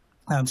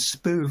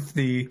spoof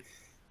the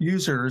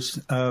users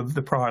of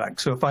the product.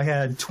 So if I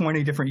had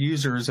 20 different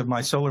users of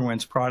my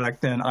SolarWinds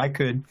product, then I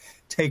could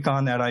take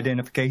on that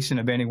identification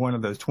of any one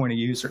of those 20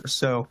 users.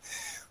 So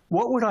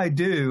what would I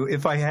do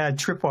if I had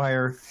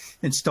Tripwire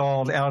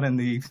installed out in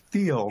the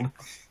field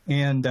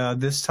and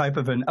this type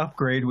of an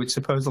upgrade, which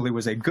supposedly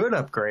was a good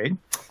upgrade,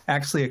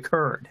 actually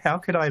occurred? How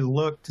could I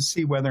look to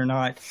see whether or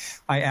not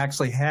I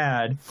actually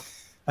had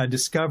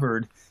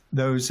discovered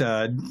those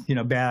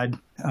bad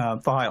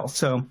files?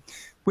 So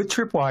with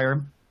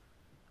Tripwire,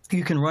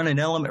 you can run an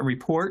element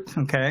report,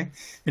 okay?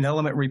 An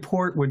element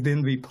report would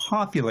then be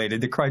populated,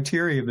 the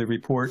criteria of the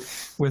report,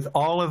 would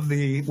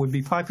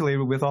be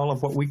populated with all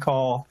of what we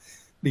call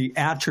the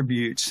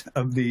attributes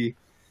of the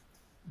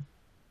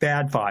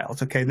bad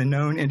files, okay? The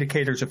known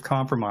indicators of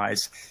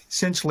compromise,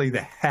 essentially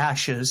the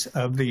hashes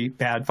of the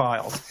bad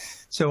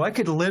files. So I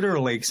could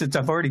literally, since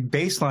I've already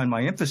baselined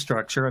my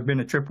infrastructure, I've been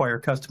a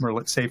Tripwire customer,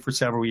 let's say, for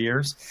several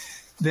years,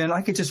 then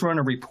I could just run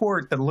a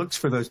report that looks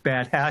for those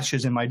bad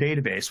hashes in my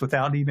database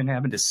without even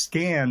having to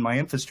scan my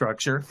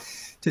infrastructure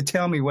to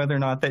tell me whether or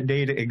not that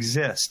data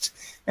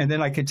exists. And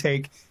then I could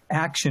take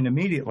action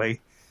immediately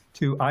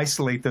to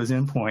isolate those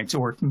endpoints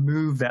or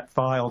move that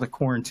file to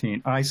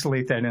quarantine,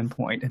 isolate that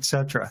endpoint,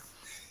 etc.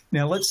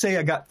 Now, let's say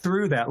I got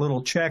through that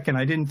little check and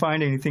I didn't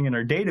find anything in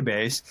our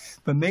database,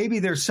 but maybe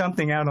there's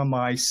something out on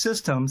my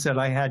systems that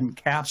I hadn't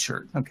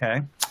captured,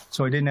 okay?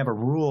 So I didn't have a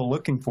rule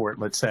looking for it,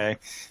 let's say.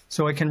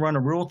 So I can run a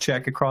rule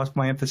check across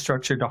my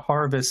infrastructure to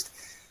harvest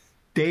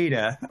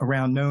data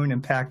around known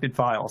impacted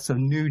files, so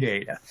new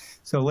data.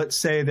 So let's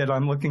say that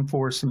I'm looking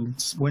for some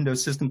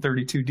Windows System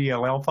 32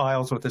 DLL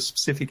files with a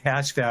specific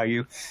hash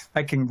value.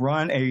 I can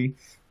run a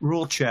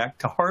rule check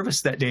to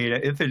harvest that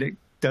data. If it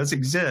does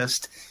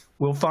exist,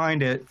 we'll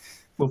find it,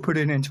 we'll put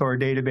it into our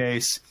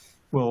database,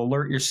 we'll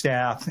alert your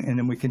staff, and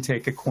then we can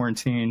take a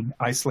quarantine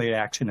isolate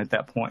action at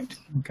that point,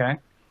 okay?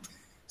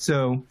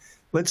 So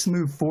let's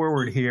move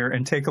forward here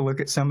and take a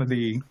look at some of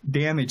the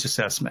damage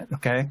assessment,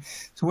 okay?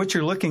 So what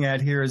you're looking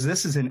at here is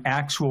this is an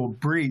actual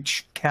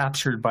breach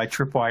captured by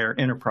Tripwire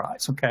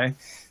Enterprise, okay?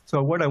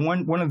 So one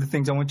of the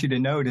things I want you to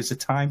note is the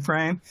time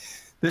frame.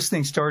 This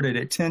thing started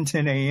at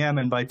 10:10 a.m.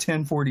 and by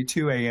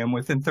 10:42 a.m.,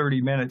 within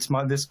 30 minutes,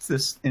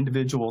 this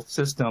individual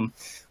system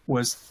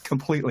was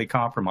completely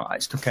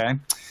compromised, okay?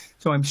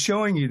 So I'm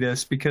showing you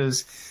this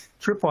because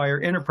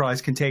Tripwire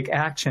Enterprise can take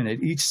action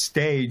at each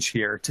stage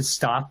here to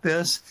stop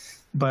this,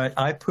 but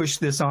I pushed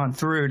this on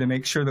through to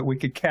make sure that we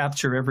could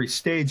capture every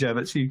stage of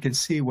it so you can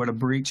see what a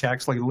breach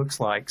actually looks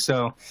like.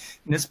 So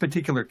in this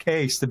particular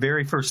case, the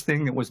very first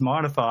thing that was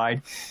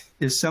modified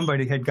is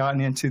somebody had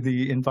gotten into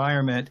the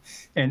environment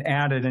and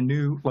added a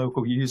new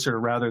local user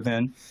rather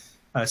than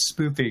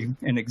spoofing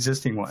an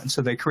existing one.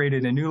 So they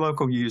created a new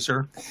local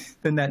user.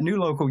 Then that new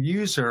local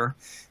user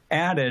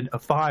added a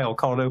file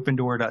called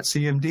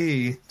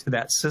opendoor.cmd to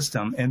that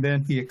system, and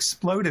then he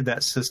exploded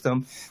that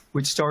system,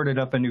 which started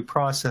up a new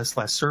process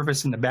 /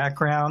 service in the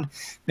background.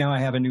 Now I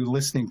have a new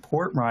listening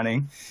port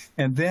running,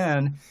 and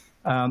then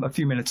a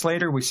few minutes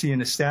later, we see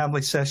an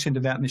established session to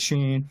that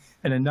machine,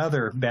 and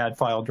another bad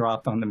file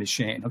dropped on the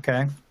machine,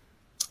 okay?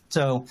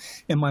 So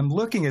I'm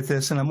looking at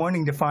this, and I'm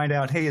wanting to find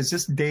out, hey, is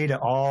this data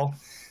all,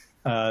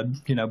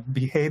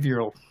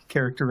 behavioral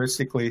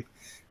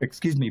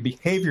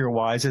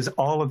behavior-wise, is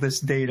all of this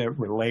data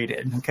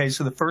related? Okay,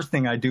 so the first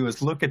thing I do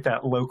is look at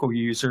that local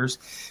users.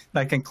 And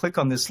I can click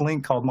on this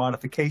link called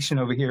modification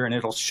over here, and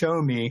it'll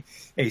show me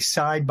a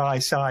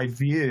side-by-side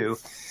view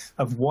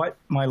of what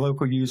my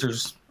local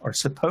users are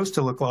supposed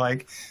to look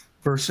like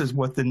versus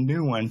what the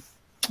new one,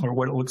 or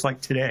what it looks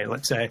like today,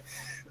 let's say,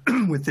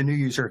 with the new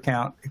user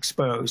account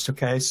exposed,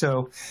 okay?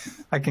 So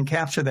I can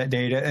capture that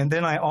data, and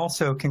then I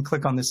also can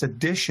click on this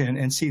addition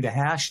and see the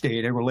hash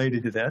data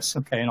related to this,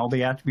 okay, and all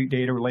the attribute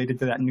data related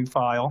to that new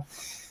file.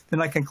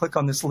 Then I can click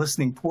on this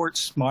listening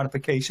ports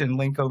modification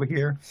link over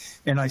here,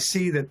 and I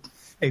see that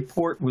a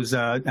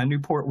new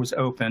port was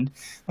opened.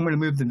 I'm going to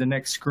move to the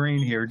next screen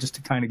here just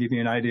to kind of give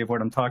you an idea of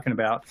what I'm talking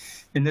about.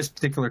 In this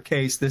particular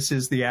case, this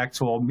is the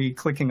actual me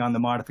clicking on the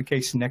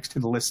modification next to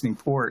the listening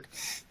port.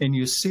 And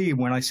you see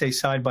when I say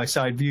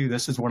side-by-side view,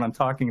 this is what I'm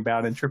talking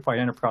about in Tripwire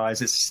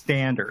Enterprise. It's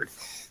standard.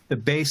 The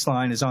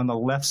baseline is on the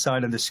left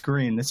side of the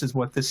screen. This is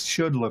what this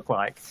should look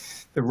like.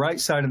 The right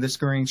side of the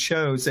screen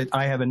shows that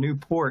I have a new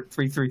port,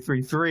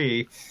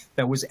 3333,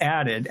 that was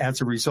added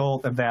as a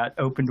result of that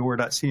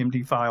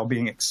opendoor.cmd file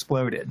being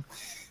exploded.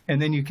 And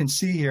then you can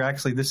see here,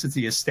 actually, this is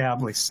the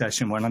established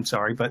session one, I'm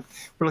sorry, but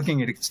we're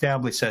looking at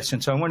established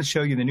session. So I want to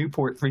show you the new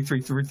port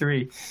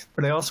 3333,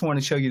 but I also want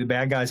to show you the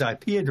bad guy's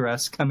IP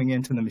address coming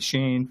into the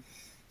machine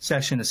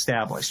session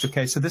established.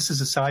 Okay, so this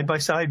is a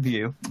side-by-side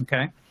view,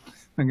 okay?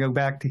 I'm going to go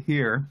back to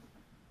here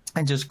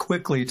and just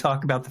quickly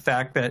talk about the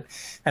fact that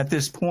at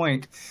this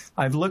point,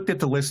 I've looked at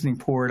the listening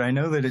port. I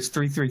know that it's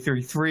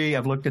 3333.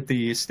 I've looked at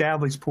the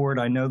established port.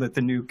 I know that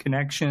the new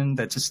connection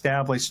that's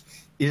established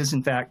is,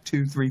 in fact,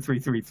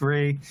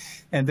 23333.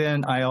 And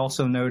then I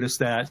also noticed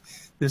that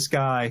this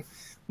guy,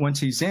 once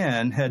he's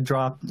in, had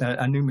dropped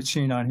a new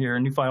machine on here, a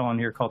new file on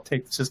here called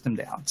Take the System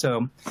Down.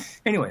 So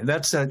anyway,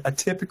 that's a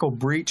typical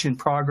breach in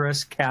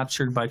progress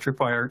captured by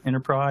Tripwire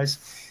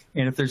Enterprise.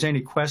 And if there's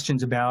any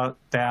questions about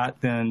that,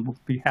 then we'll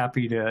be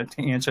happy to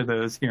answer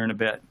those here in a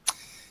bit.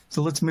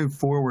 So let's move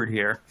forward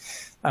here.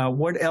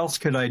 What else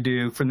could I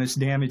do from this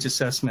damage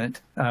assessment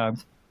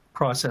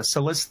process?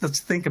 So let's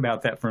think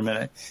about that for a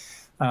minute.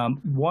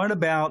 What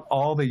about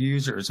all the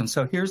users? And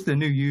so here's the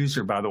new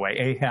user, by the way,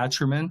 A.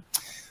 Hatcherman,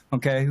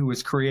 okay, who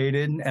was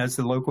created as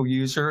the local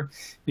user.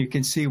 You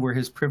can see where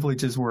his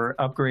privileges were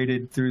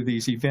upgraded through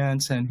these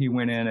events, and he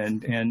went in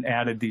and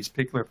added these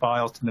particular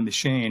files to the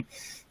machine.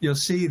 You'll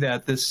see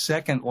that this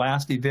second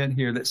last event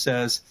here that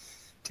says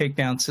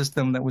takedown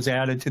system that was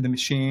added to the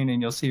machine,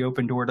 and you'll see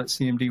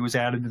opendoor.cmd was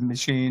added to the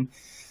machine.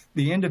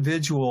 The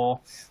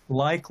individual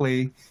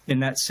likely in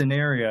that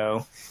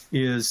scenario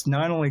is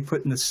not only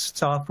putting the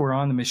software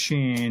on the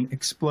machine,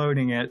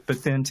 exploding it,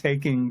 but then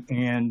taking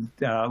and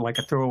like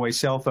a throwaway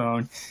cell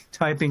phone,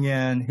 typing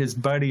in his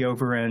buddy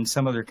over in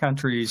some other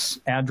country's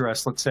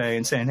address, let's say,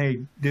 and saying, hey,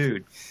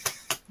 dude,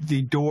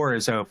 the door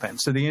is open.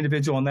 So the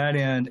individual on that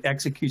end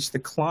executes the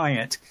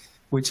client,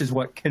 which is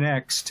what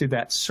connects to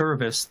that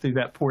service through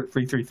that port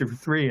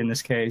 3333 in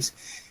this case.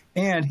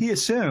 And he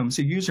assumes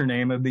a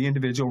username of the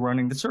individual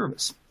running the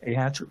service, a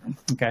Hatcherman,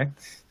 okay?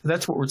 So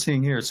that's what we're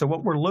seeing here. So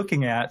what we're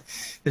looking at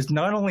is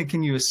not only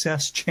can you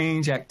assess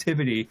change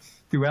activity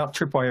throughout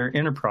Tripwire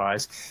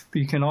Enterprise, but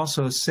you can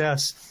also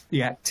assess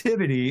the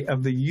activity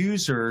of the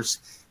users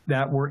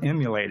that were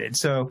emulated.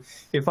 So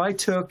if I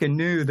took and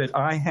knew that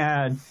I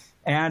had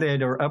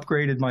added or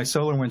upgraded my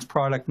SolarWinds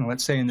product, and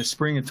let's say in the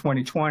spring of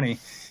 2020,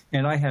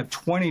 and I have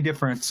 20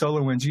 different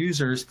SolarWinds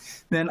users,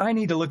 then I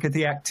need to look at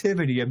the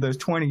activity of those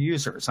 20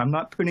 users. I'm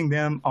not putting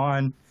them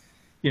on,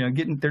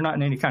 they're not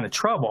in any kind of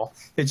trouble.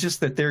 It's just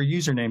that their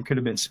username could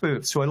have been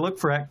spoofed. So I look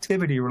for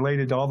activity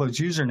related to all those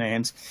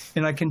usernames,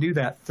 and I can do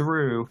that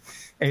through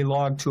a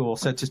log tool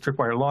such as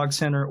Tripwire Log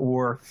Center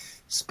or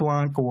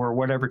Splunk or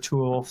whatever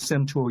tool,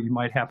 SIM tool you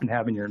might happen to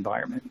have in your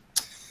environment.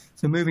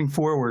 So moving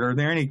forward, are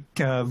there any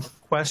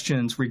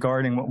questions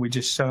regarding what we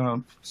just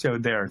showed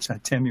there? So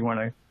Tim, you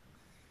want to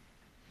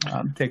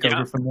take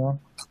over from there?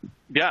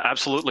 Yeah,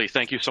 absolutely.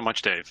 Thank you so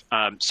much, Dave.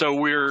 So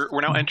we're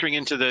now entering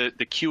into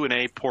the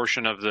Q&A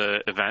portion of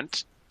the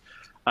event.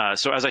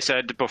 So as I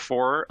said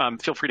before,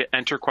 feel free to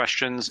enter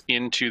questions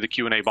into the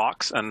Q&A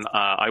box, and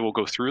I will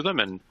go through them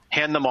and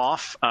hand them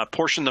off,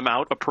 portion them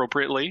out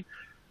appropriately.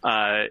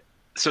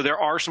 So there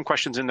are some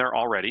questions in there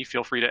already.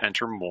 Feel free to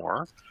enter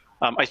more.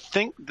 I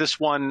think this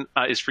one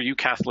is for you,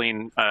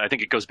 Kathleen. I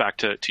think it goes back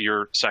to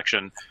your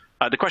section.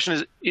 The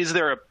question is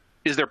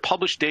there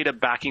published data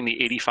backing the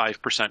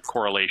 85%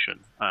 correlation?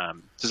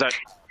 Does that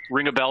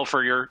ring a bell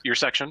for your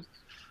section?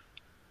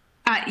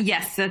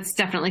 Yes, that's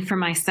definitely for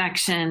my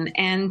section.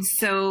 And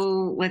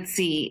so let's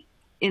see.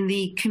 In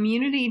the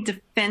community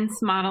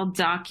defense model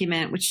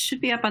document, which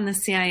should be up on the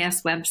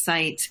CIS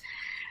website,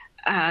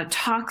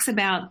 talks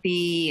about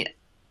the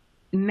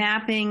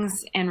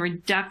mappings and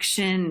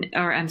reduction,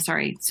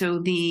 so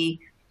the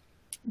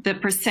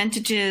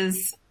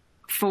percentages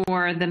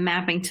for the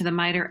mapping to the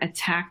MITRE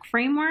attack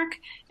framework,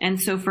 and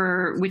so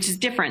which is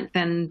different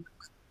than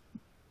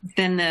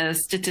the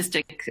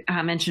statistic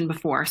mentioned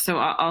before. So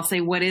I'll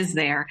say what is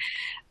there.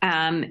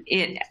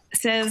 It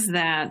says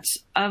that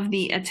of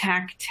the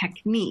attack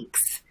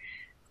techniques,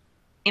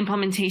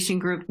 implementation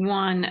group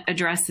 1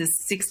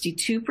 addresses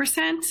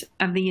 62%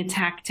 of the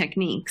attack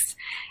techniques,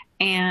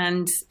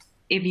 and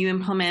if you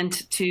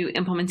implement to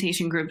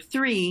implementation group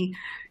 3,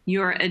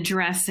 you're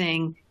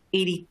addressing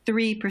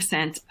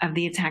 83% of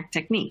the attack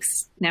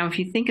techniques. Now, if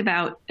you think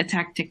about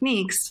attack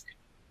techniques,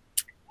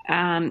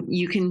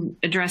 you can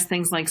address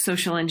things like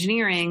social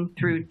engineering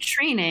through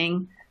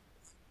training,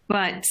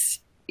 but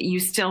you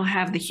still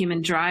have the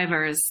human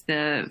drivers,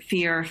 the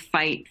fear,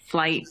 fight,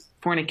 flight,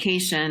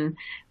 fornication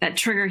that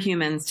trigger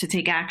humans to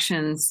take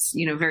actions,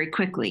 very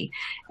quickly.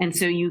 And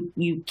so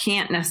you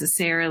can't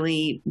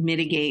necessarily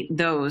mitigate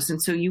those.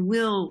 And so you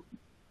will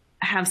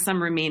have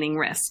some remaining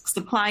risks.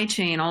 Supply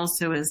chain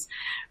also is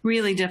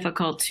really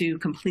difficult to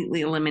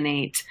completely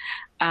eliminate.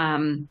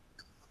 And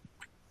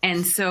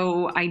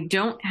so I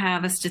don't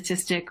have a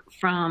statistic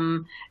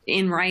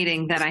in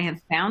writing that I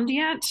have found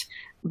yet,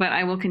 but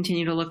I will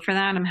continue to look for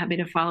that. I'm happy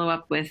to follow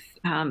up with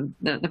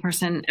the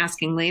person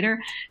asking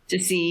later to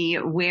see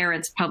where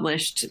it's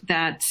published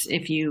that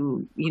if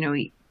you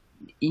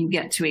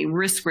get to a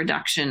risk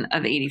reduction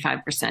of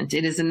 85%.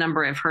 It is a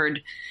number I've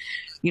heard,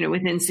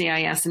 within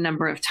CIS a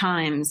number of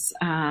times,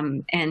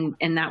 and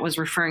that was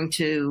referring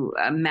to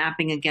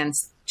mapping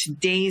against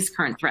today's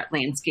current threat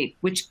landscape,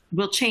 which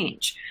will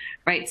change,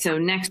 right? So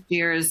next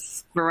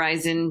year's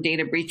Verizon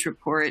data breach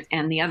report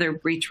and the other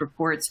breach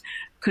reports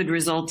could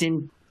result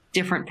in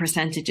different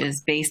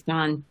percentages based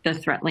on the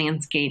threat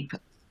landscape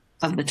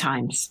of the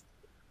times.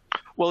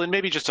 Well, and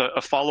maybe just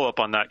a follow-up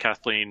on that,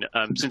 Kathleen,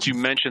 since you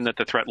mentioned that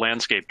the threat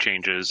landscape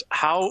changes,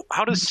 how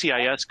does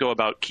CIS go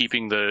about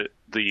keeping the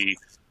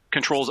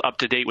controls up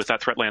to date with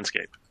that threat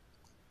landscape?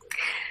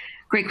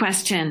 Great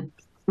question.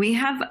 We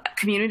have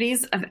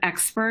communities of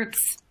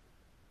experts,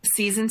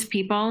 seasoned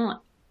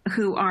people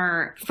who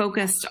are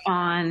focused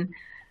on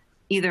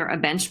either a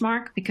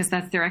benchmark because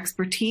that's their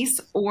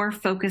expertise or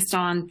focused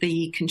on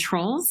the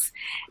controls.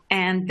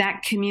 And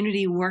that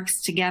community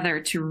works together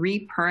to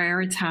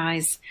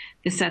reprioritize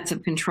the sets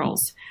of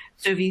controls.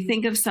 So if you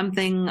think of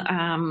something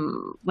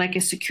like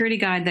a security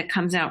guide that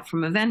comes out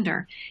from a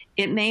vendor,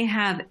 it may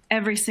have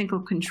every single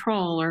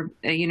control or,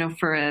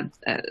 for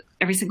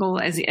every single,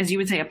 as you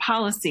would say, a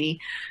policy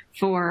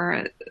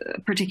for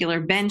a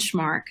particular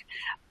benchmark.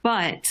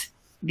 But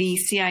the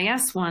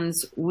CIS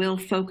ones will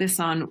focus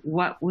on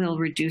what will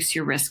reduce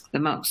your risk the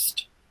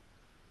most.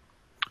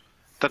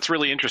 That's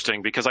really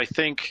interesting because I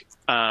think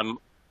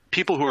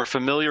people who are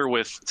familiar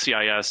with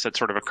CIS at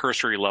sort of a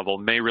cursory level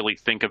may really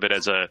think of it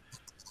as a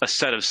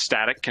set of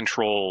static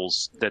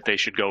controls that they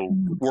should go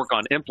work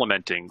on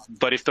implementing.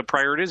 But if the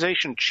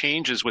prioritization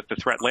changes with the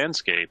threat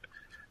landscape,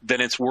 then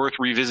it's worth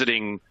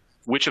revisiting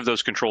which of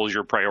those controls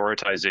you're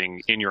prioritizing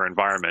in your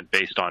environment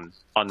based on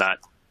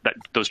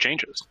those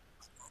changes.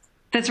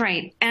 That's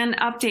right. And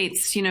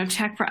updates,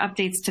 check for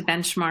updates to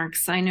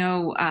benchmarks. I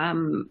know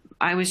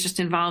I was just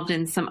involved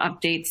in some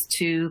updates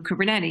to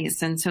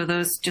Kubernetes. And so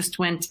those just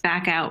went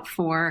back out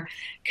for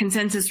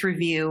consensus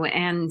review.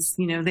 And,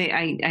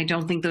 I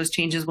don't think those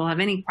changes will have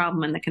any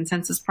problem in the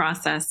consensus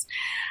process.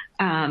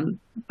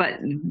 But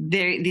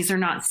these are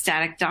not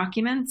static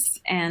documents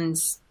and,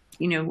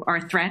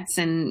 our threats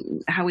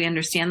and how we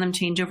understand them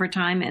change over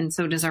time. And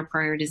so does our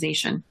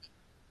prioritization.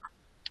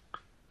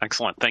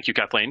 Excellent. Thank you,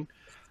 Kathleen.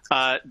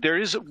 There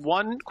is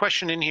one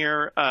question in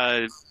here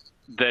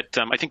that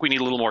I think we need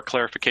a little more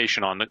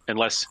clarification on,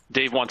 unless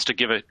Dave wants to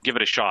give it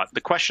a shot.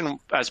 The question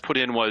as put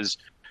in was,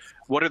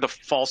 what are the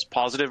false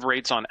positive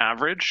rates on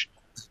average?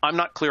 I'm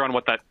not clear on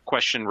what that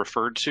question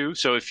referred to.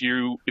 So if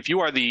you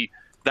are the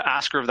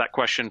asker of that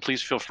question,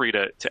 please feel free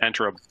to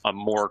enter a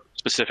more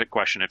specific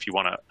question if you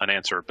want an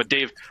answer. But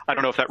Dave, I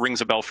don't know if that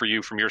rings a bell for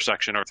you from your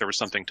section or if there was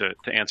something to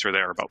answer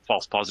there about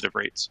false positive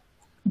rates.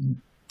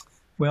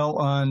 Well,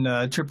 on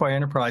Tripwire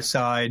Enterprise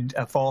side,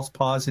 a false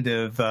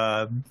positive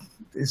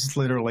is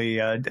literally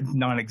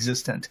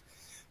non-existent.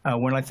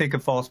 When I think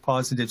of false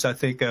positives, I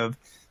think of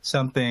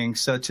something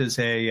such as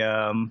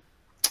a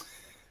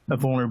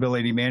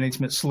vulnerability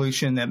management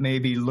solution that may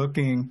be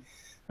looking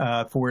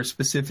for a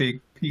specific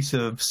piece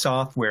of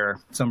software,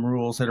 some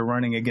rules that are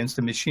running against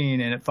a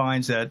machine, and it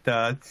finds that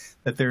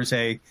there's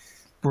a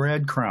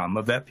breadcrumb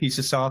of that piece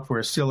of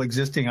software still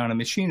existing on a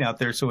machine out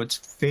there, so it's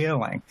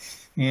failing.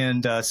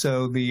 And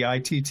so the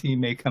IT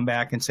team may come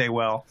back and say,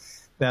 well,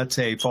 that's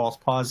a false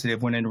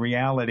positive, when in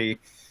reality,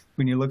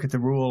 when you look at the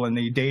rule and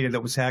the data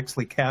that was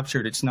actually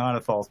captured, it's not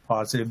a false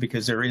positive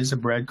because there is a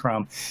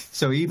breadcrumb.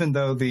 So even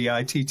though the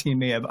IT team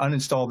may have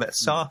uninstalled that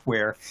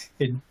software,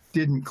 it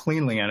didn't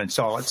cleanly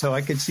uninstall it. So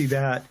I could see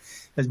that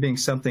as being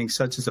something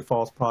such as a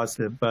false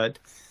positive, but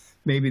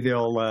maybe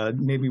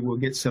we'll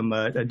get some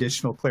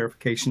additional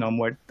clarification on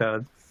what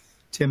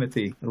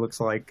Timothy, it looks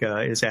like,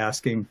 is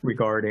asking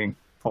regarding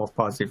false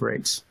positive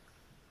rates.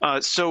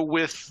 So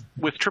with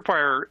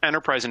Tripwire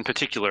Enterprise in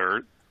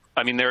particular,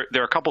 I mean, there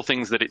are a couple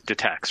things that it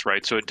detects,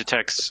 right? So it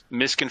detects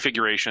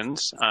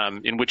misconfigurations,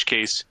 in which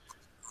case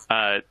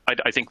I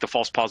think the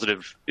false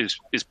positive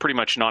is pretty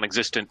much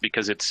non-existent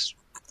because it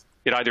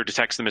either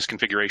detects the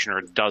misconfiguration or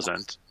it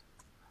doesn't.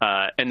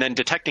 And then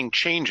detecting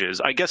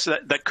changes, I guess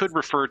that could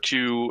refer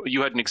to,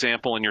 you had an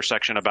example in your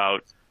section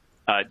about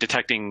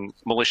detecting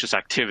malicious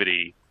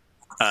activity,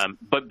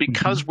 but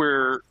because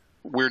we're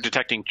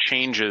detecting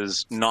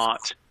changes,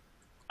 not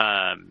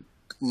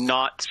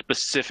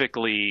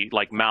specifically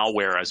like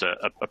malware as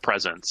a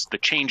presence, the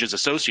changes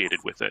associated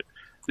with it.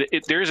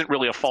 There isn't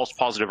really a false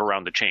positive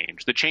around the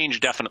change. The change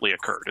definitely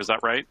occurred. Is that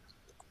right?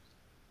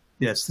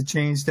 Yes, the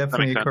change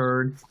definitely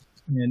occurred.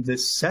 And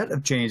this set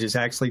of changes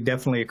actually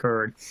definitely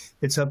occurred.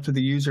 It's up to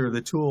the user of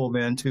the tool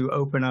then to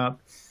open up,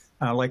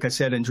 like I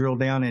said, and drill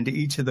down into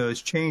each of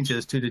those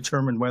changes to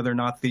determine whether or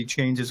not the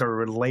changes are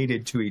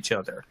related to each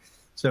other.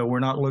 So we're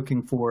not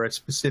looking for a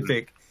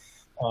specific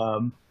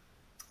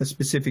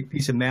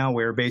piece of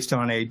malware based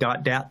on a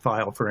 .dat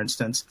file, for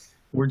instance.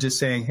 We're just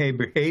saying, hey,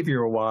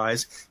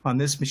 behavioral-wise, on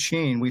this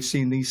machine, we've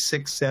seen these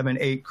 6, 7,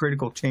 8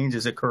 critical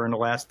changes occur in the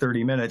last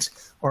 30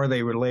 minutes. Are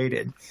they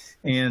related?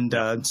 And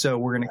so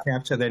we're going to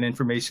capture that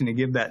information and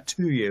give that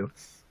to you,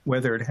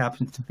 whether it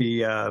happens to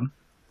be a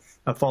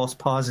false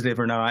positive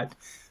or not.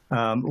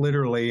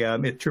 Literally,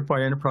 if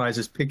Tripwire Enterprise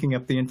is picking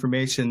up the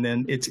information,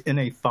 then it's in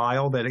a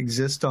file that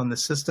exists on the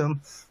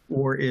system,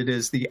 or it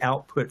is the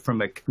output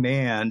from a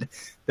command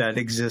that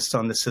exists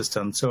on the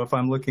system. So if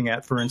I'm looking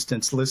at, for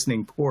instance,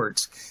 listening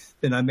ports,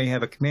 then I may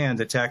have a command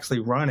that's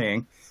actually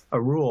running a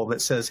rule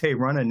that says, hey,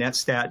 run a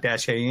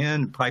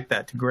netstat-an, pipe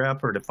that to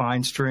grep or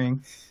define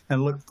string,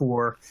 and look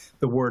for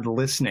the word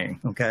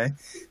listening, okay?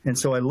 And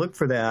so I look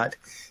for that,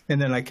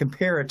 and then I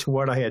compare it to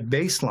what I had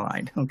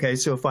baselined, okay?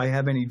 So if I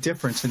have any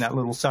difference in that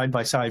little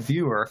side-by-side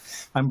viewer,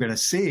 I'm going to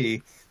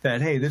see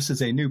that, hey, this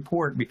is a new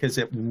port because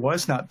it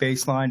was not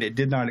baselined, it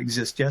did not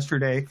exist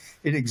yesterday,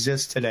 it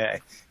exists today,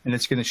 and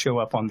it's going to show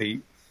up on the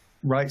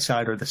right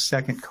side or the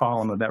second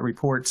column of that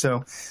report.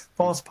 So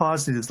false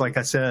positives, like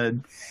I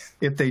said,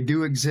 if they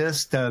do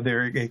exist,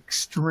 they're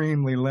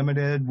extremely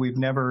limited. We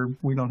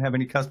don't have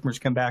any customers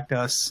come back to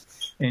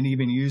us and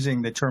even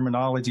using the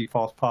terminology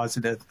false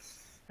positive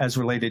as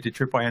related to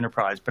Tripwire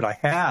Enterprise. But I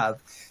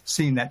have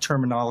seen that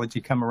terminology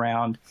come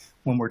around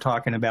when we're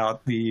talking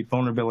about the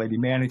vulnerability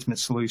management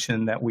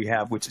solution that we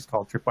have, which is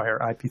called Tripwire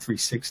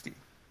IP360.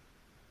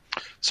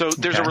 So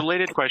there's a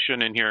related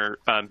question in here,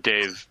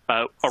 Dave,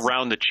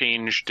 around the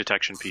change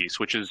detection piece,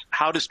 which is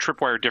how does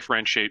Tripwire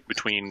differentiate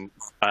between,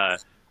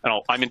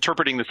 I'm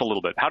interpreting this a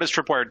little bit, how does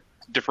Tripwire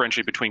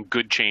differentiate between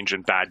good change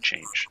and bad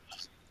change?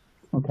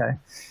 Okay.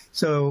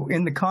 So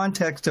in the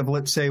context of,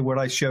 let's say, what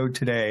I showed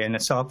today in a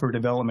software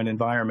development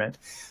environment,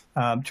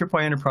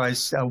 Tripwire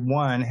Enterprise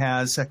 1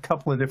 has a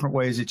couple of different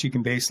ways that you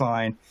can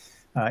baseline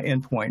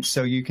endpoints.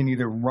 So you can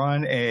either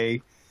run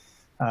a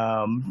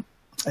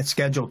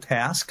scheduled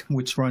task,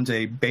 which runs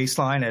a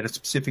baseline at a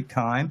specific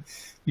time.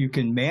 You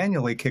can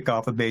manually kick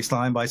off a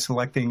baseline by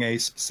selecting a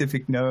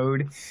specific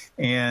node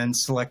and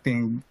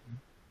selecting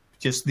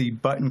just the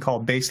button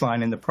called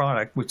baseline in the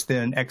product, which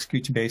then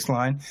executes a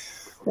baseline.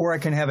 Or I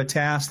can have a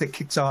task that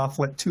kicks off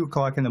at 2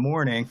 o'clock in the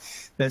morning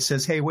that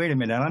says, hey, wait a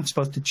minute, I'm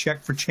supposed to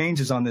check for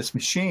changes on this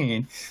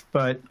machine,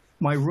 but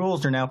my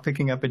rules are now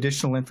picking up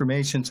additional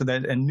information so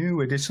that a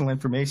new additional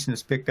information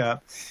is picked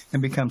up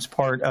and becomes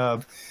part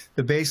of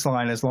the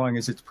baseline as long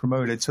as it's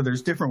promoted. So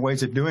there's different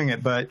ways of doing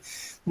it, but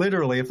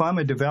literally, if I'm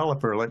a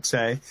developer, let's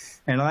say,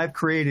 and I've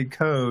created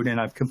code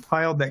and I've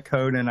compiled that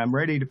code and I'm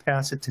ready to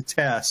pass it to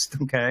test,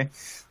 okay,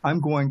 I'm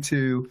going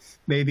to,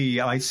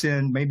 maybe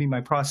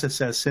my process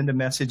says send a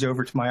message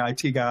over to my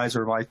IT guys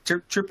or my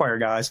Tripwire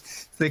guys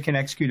so they can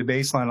execute a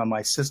baseline on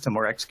my system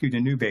or execute a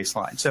new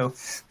baseline. So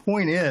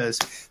point is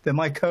that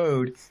my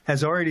code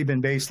has already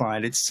been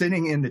baselined. It's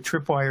sitting in the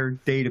Tripwire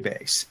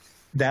database.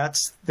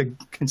 That's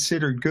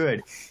considered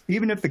good.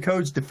 Even if the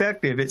code's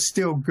defective, it's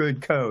still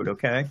good code,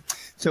 okay?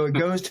 So it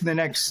goes to the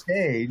next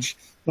stage.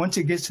 Once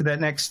it gets to that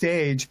next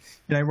stage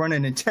and I run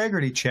an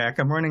integrity check,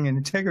 I'm running an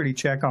integrity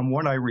check on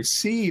what I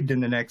received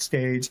in the next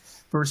stage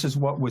versus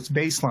what was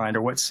baselined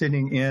or what's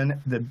sitting in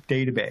the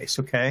database,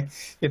 okay?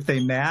 If they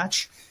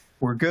match,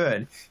 we're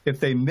good. If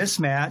they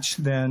mismatch,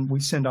 then we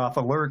send off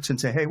alerts and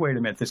say, hey, wait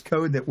a minute, this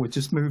code that was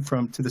just moved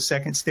to the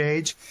second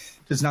stage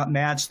does not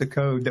match the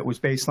code that was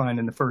baselined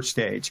in the first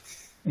stage.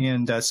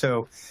 And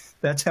so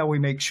that's how we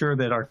make sure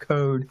that our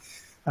code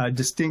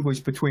distinguish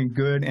between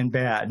good and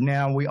bad.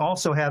 Now, we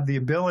also have the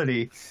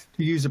ability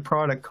to use a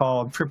product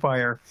called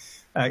Tripwire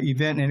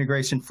Event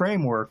Integration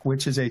Framework,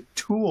 which is a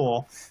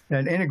tool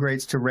that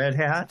integrates to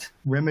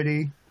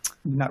Remedy,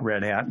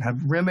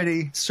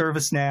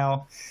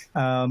 ServiceNow,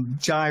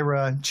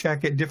 Jira,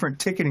 Checkit, different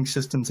ticketing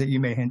systems that you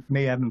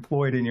may have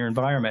employed in your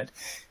environment.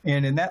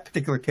 And in that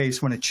particular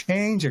case, when a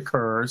change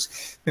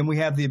occurs, then we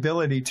have the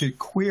ability to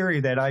query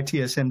that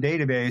ITSM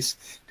database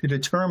to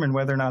determine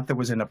whether or not there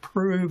was an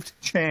approved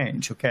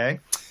change, okay?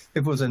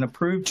 If it was an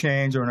approved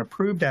change or an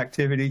approved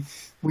activity,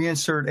 we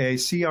insert a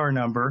CR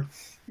number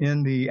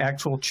in the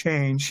actual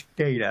change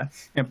data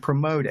and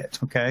promote it,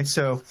 okay?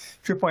 So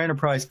Tripwire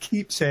Enterprise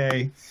keeps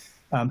a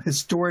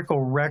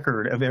historical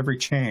record of every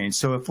change.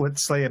 So if,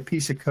 let's say, a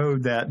piece of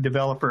code that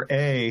developer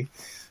A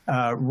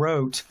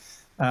wrote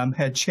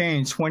had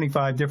changed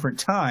 25 different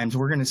times,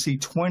 we're going to see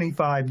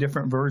 25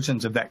 different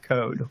versions of that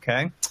code,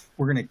 okay?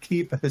 We're going to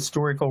keep a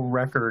historical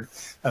record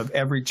of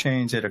every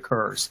change that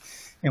occurs.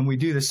 And we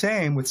do the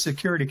same with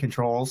security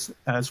controls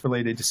as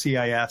related to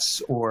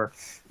CIS or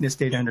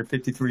NIST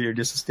 853 or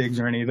DISA-STIGs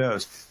or any of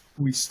those.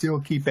 We still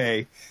keep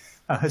a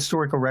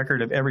historical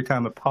record of every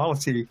time a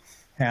policy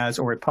has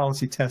or a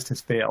policy test has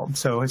failed.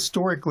 So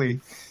historically,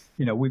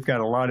 we've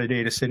got a lot of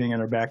data sitting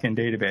in our backend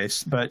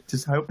database, but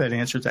I hope that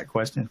answers that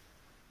question.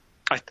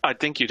 I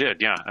think you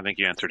did. Yeah, I think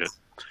you answered it.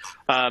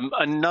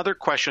 Another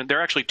question, there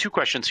are actually 2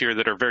 questions here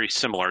that are very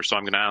similar, so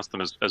I'm going to ask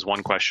them as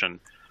one question.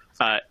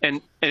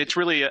 And it's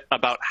really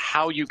about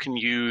how you can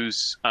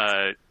use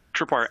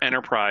Tripwire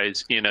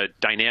Enterprise in a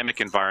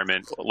dynamic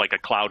environment, like a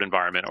cloud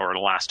environment or an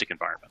elastic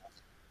environment.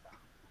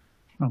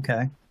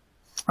 Okay.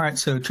 All right,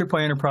 so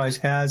Tripwire Enterprise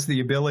has the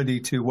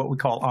ability to what we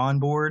call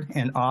onboard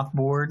and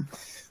offboard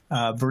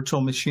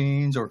virtual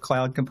machines or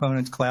cloud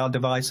components, cloud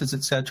devices,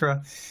 et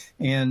cetera.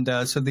 And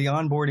so the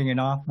onboarding and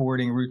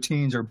offboarding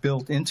routines are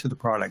built into the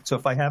product. So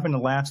if I have an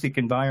elastic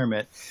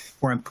environment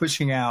where I'm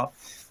pushing out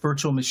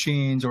virtual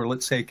machines or,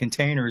 let's say,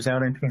 containers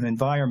out into an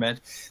environment,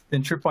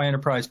 then Tripwire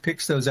Enterprise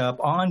picks those up,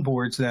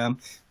 onboards them,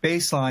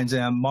 baselines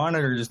them,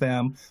 monitors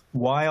them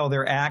while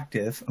they're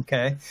active,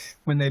 okay?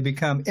 When they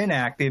become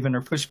inactive and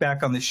are pushed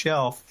back on the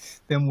shelf,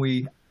 then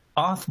we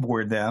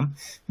offboard them.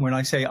 When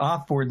I say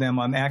offboard them,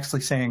 I'm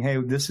actually saying, hey,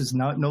 this is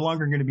no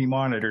longer going to be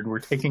monitored. We're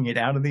taking it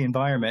out of the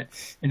environment.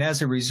 And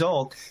as a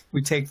result,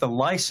 we take the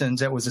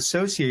license that was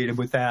associated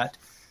with that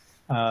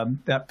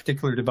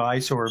particular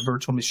device or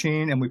virtual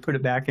machine, and we put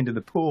it back into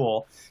the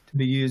pool to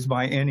be used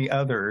by any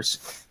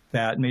others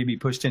that may be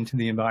pushed into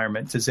the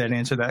environment. Does that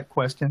answer that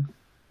question?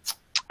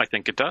 I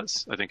think it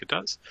does.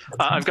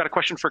 I've got a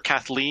question for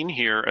Kathleen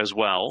here as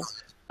well.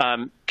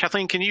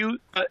 Kathleen, can you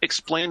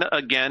explain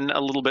again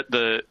a little bit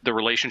the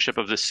relationship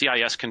of the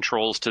CIS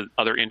controls to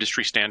other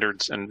industry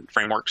standards and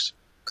frameworks?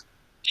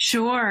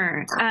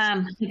 Sure.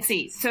 Let's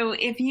see. So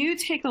if you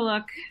take a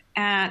look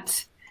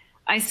at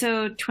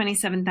ISO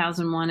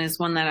 27001 is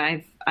one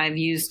that I've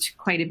used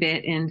quite a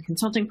bit in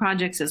consulting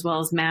projects as well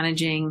as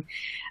managing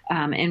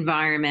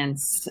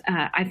environments.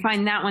 I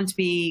find that one to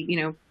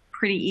be,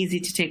 pretty easy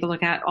to take a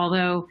look at,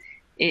 although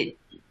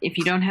if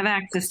you don't have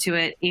access to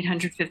it,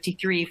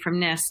 853 from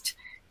NIST,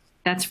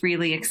 that's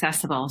really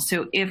accessible.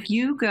 So if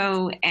you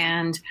go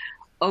and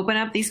open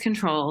up these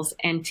controls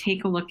and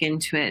take a look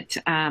into it,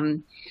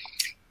 I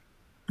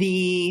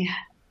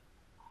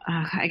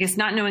guess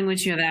not knowing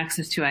which you have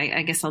access to,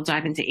 I guess I'll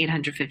dive into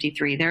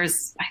 853.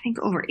 There's, I think,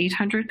 over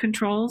 800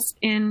 controls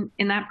in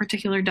that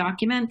particular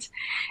document,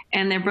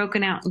 and they're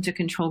broken out into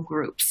control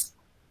groups.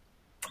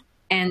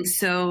 And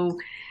so,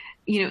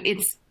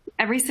 it's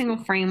every single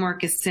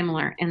framework is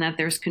similar in that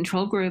there's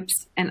control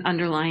groups and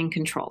underlying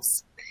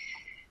controls.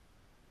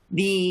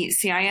 The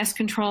CIS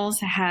controls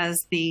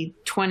has the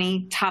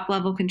 20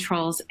 top-level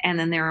controls, and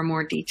then there are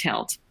more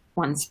detailed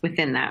ones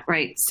within that,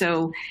 right?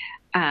 So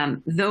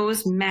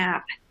those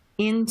map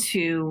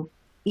into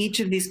each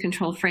of these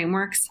control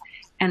frameworks,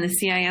 and the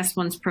CIS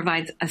ones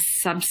provides a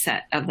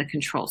subset of the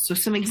controls. So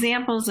some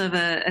examples of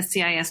a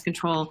CIS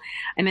control,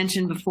 I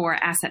mentioned before,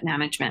 asset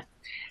management.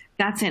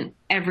 That's in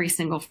every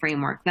single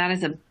framework. That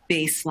is a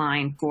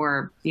baseline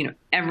for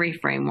every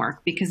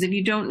framework, because if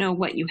you don't know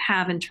what you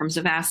have in terms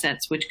of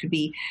assets, which could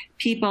be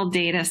people,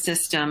 data,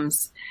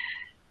 systems,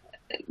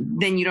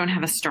 then you don't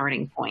have a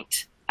starting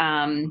point.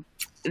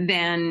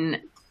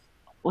 Then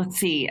let's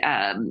see,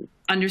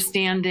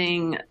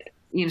 understanding,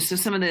 so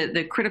some of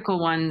the critical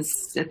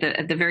ones at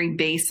the very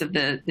base of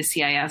the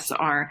CIS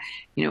are,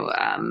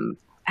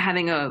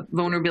 having a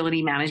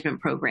vulnerability management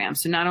program.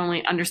 So not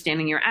only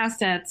understanding your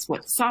assets,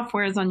 what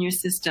software is on your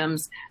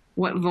systems,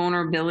 what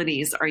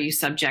vulnerabilities are you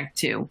subject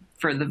to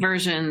for the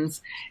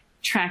versions,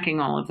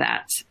 tracking all of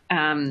that.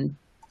 And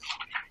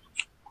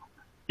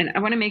I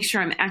want to make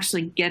sure I'm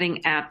actually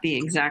getting at the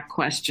exact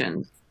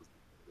question.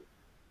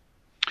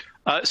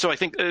 So I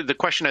think the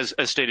question, as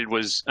stated,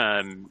 was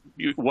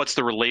what's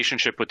the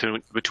relationship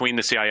between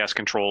the CIS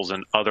controls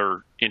and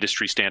other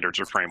industry standards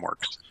or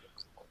frameworks?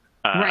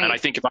 Right. And I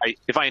think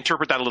if I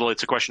interpret that a little,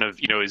 it's a question of,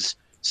 is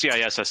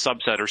CIS a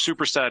subset or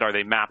superset? Are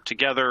they mapped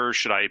together?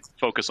 Should I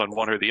focus on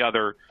one or the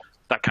other?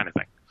 That kind of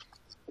thing.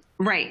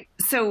 Right.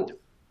 So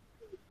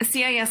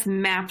CIS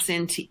maps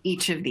into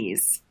each of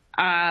these.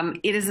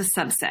 It is a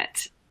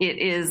subset. It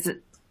is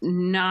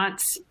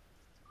not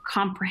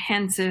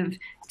comprehensive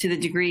to the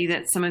degree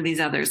that some of these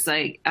others,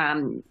 like,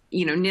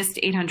 NIST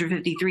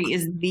 853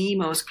 is the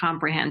most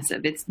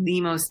comprehensive. It's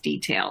the most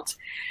detailed.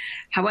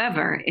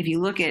 However, if you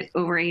look at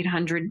over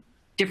 800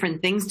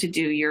 different things to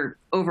do, you're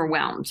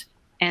overwhelmed.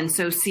 And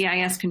so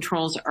CIS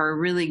controls are a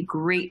really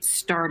great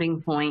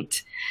starting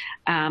point,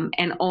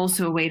 and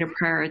also a way to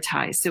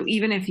prioritize. So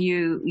even if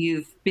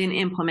you've been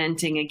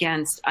implementing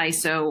against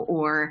ISO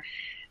or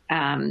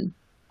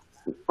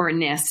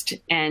NIST,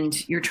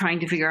 and you're trying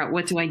to figure out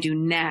what do I do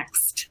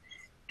next,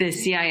 the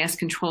CIS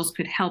controls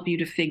could help you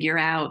to figure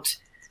out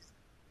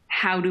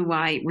how do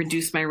I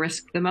reduce my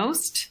risk the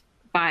most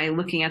by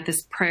looking at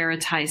this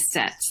prioritized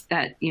set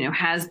that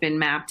has been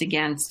mapped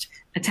against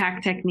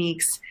attack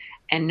techniques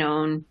and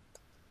known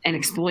and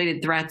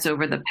exploited threats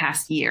over the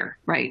past year,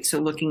 right? So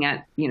looking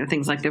at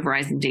things like the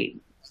Verizon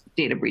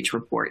data breach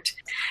report.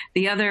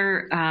 The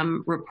other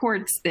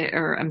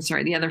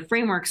the other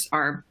frameworks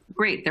are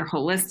great. They're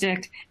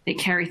holistic. They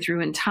carry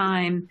through in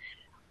time.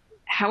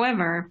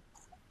 However,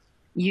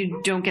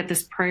 you don't get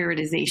this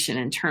prioritization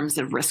in terms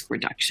of risk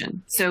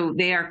reduction. So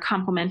they are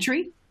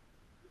complementary,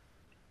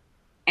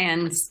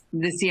 and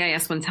the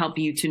CIS ones help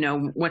you to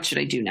know what should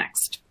I do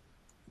next.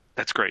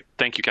 That's great.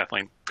 Thank you,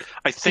 Kathleen.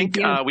 I think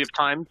we have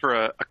time for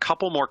a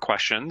couple more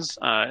questions,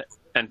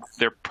 and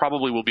there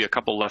probably will be a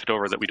couple left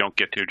over that we don't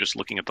get to, just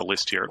looking at the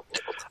list here.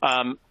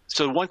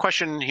 So one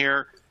question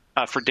here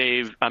for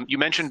Dave. You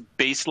mentioned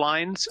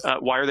baselines.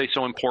 Why are they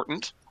so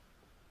important?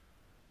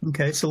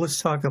 Okay, so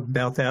let's talk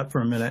about that for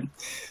a minute.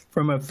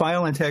 From a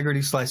file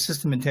integrity /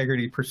 system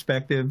integrity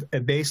perspective, a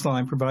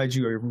baseline provides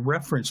you a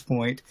reference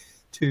point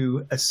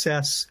to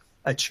assess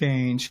a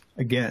change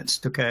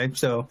against, okay?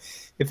 So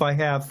if I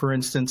have, for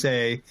instance,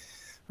 a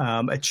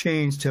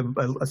change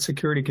to a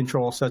security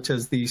control such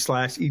as the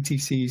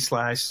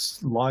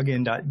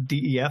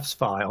 /etc/login.defs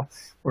file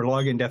or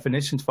login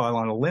definitions file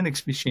on a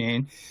Linux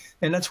machine,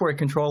 and that's where I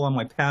control all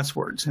my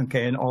passwords,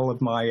 okay, and all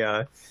of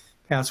my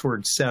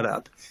password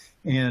setup.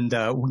 And,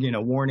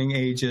 warning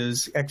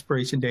ages,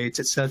 expiration dates,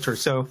 et cetera.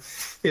 So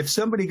if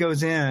somebody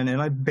goes in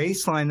and I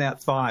baseline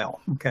that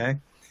file, okay,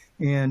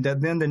 and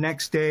then the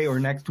next day or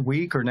next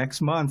week or next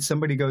month,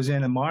 somebody goes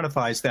in and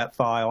modifies that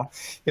file,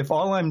 if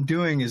all I'm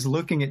doing is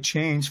looking at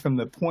change from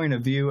the point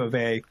of view of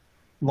a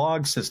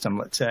log system,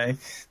 let's say,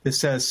 that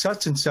says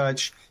such and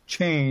such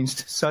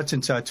changed such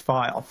and such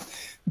file,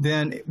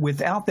 then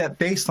without that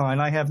baseline,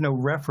 I have no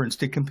reference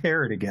to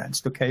compare it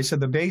against. Okay, so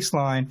the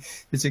baseline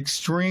is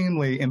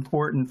extremely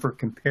important for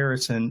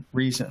comparison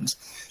reasons.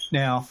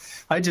 Now,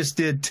 I just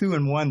did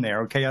 2-in-1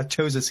 there. Okay, I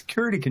chose a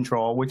security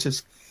control, which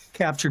is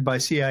captured by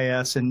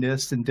CIS and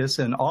NIST and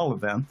DISA and all of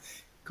them,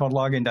 called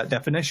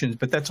login.definitions,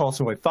 but that's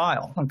also a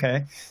file.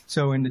 Okay,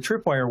 so in the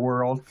Tripwire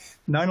world,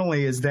 not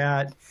only is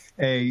that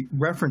a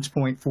reference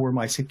point for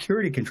my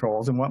security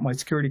controls and what my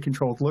security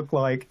controls look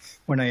like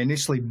when I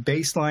initially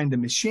baseline the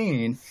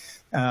machine,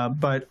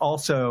 but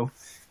also,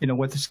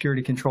 what the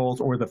security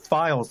controls or the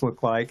files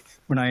look like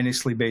when I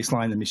initially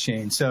baseline the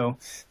machine. So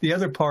the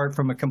other part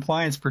from a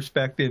compliance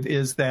perspective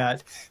is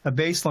that a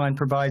baseline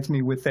provides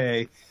me with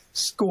a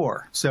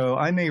score. So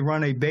I may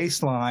run a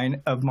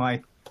baseline of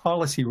my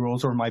policy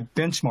rules or my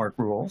benchmark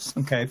rules,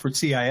 okay, for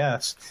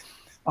CIS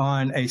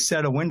on a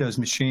set of Windows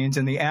machines,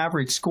 and the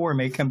average score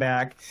may come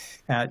back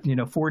at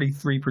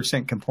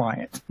 43%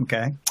 compliant.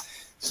 Okay,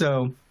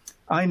 so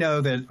I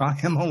know that I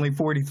am only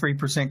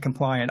 43%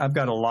 compliant. I've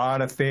got a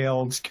lot of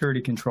failed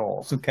security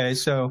controls. Okay,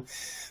 so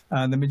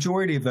the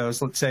majority of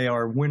those, let's say,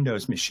 are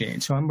Windows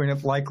machines. So I'm going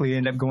to likely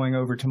end up going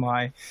over to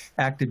my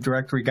Active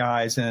Directory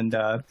guys and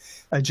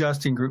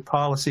adjusting group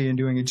policy and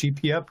doing a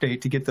GP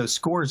update to get those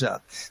scores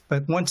up.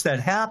 But once that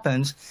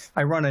happens,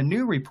 I run a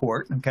new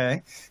report.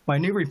 Okay, my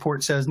new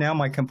report says now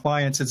my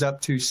compliance is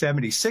up to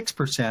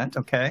 76%.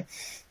 Okay,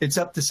 it's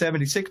up to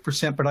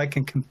 76%, but I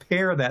can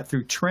compare that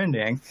through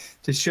trending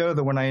to show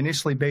that when I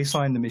initially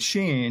baselined the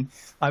machine,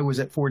 I was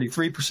at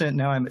 43%.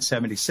 Now I'm at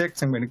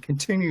 76. I'm going to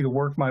continue to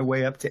work my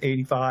way up to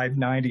 85,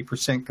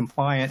 90%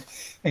 compliant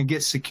and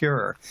get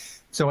secure.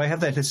 So I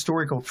have that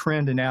historical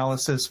trend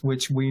analysis,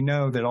 which we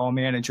know that all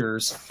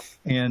managers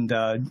and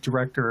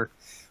director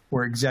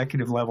or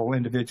executive level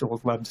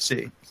individuals love to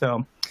see.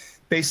 So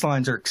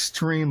baselines are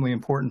extremely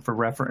important for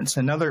reference.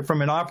 Another,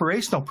 from an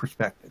operational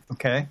perspective,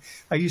 okay,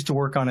 I used to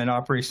work on an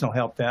operational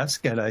help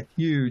desk at a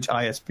huge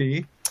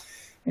ISP.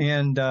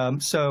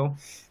 And so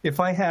if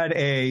I had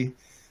a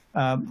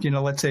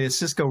let's say a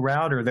Cisco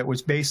router that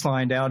was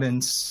baselined out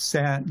in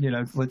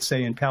let's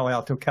say in Palo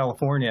Alto,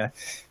 California.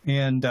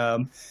 And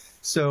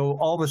so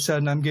all of a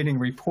sudden I'm getting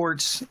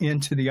reports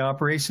into the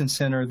operations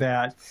center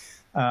that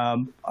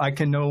I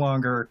can no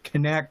longer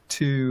connect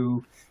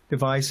to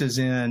devices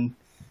in,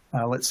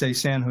 let's say,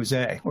 San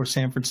Jose or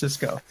San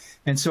Francisco.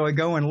 And so I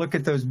go and look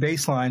at those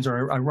baselines,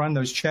 or I run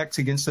those checks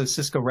against those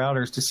Cisco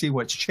routers to see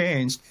what's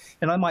changed.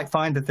 And I might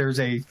find that there's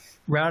a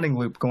routing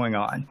loop going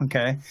on,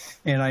 okay?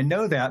 And I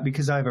know that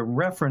because I have a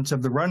reference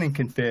of the running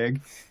config,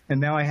 and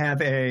now I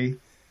have a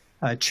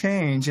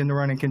change in the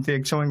running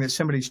config showing that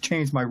somebody's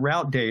changed my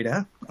route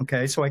data,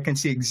 okay? So I can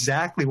see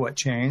exactly what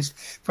changed.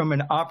 From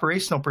an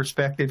operational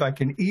perspective, I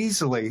can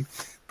easily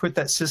put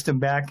that system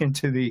back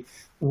into the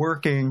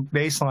working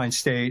baseline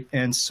state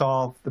and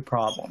solve the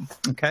problem,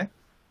 okay?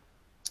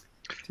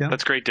 Yeah.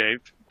 That's great,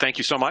 Dave. Thank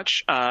you so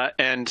much.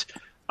 And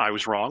I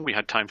was wrong. We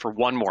had time for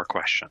one more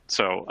question.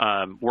 So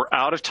we're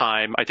out of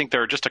time. I think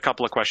there are just a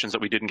couple of questions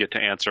that we didn't get to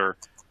answer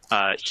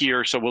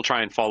here. So we'll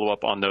try and follow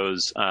up on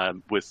those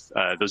with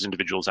those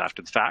individuals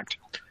after the fact.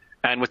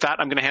 And with that,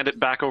 I'm going to hand it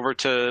back over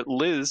to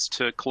Liz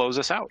to close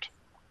us out.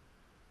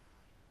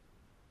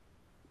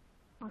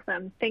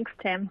 Awesome. Thanks,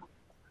 Tim.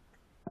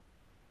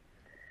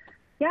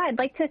 Yeah, I'd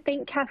like to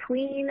thank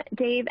Kathleen,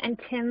 Dave, and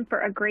Tim for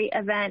a great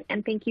event,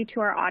 and thank you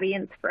to our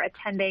audience for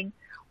attending.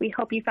 We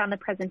hope you found the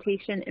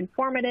presentation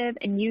informative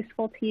and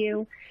useful to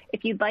you.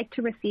 If you'd like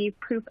to receive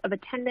proof of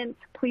attendance,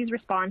 please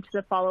respond to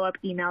the follow-up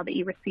email that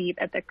you receive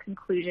at the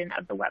conclusion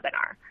of the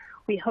webinar.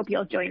 We hope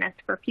you'll join us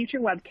for future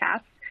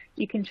webcasts.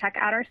 You can check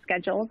out our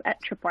schedules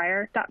at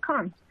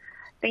tripwire.com.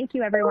 Thank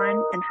you,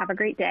 everyone, and have a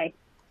great day.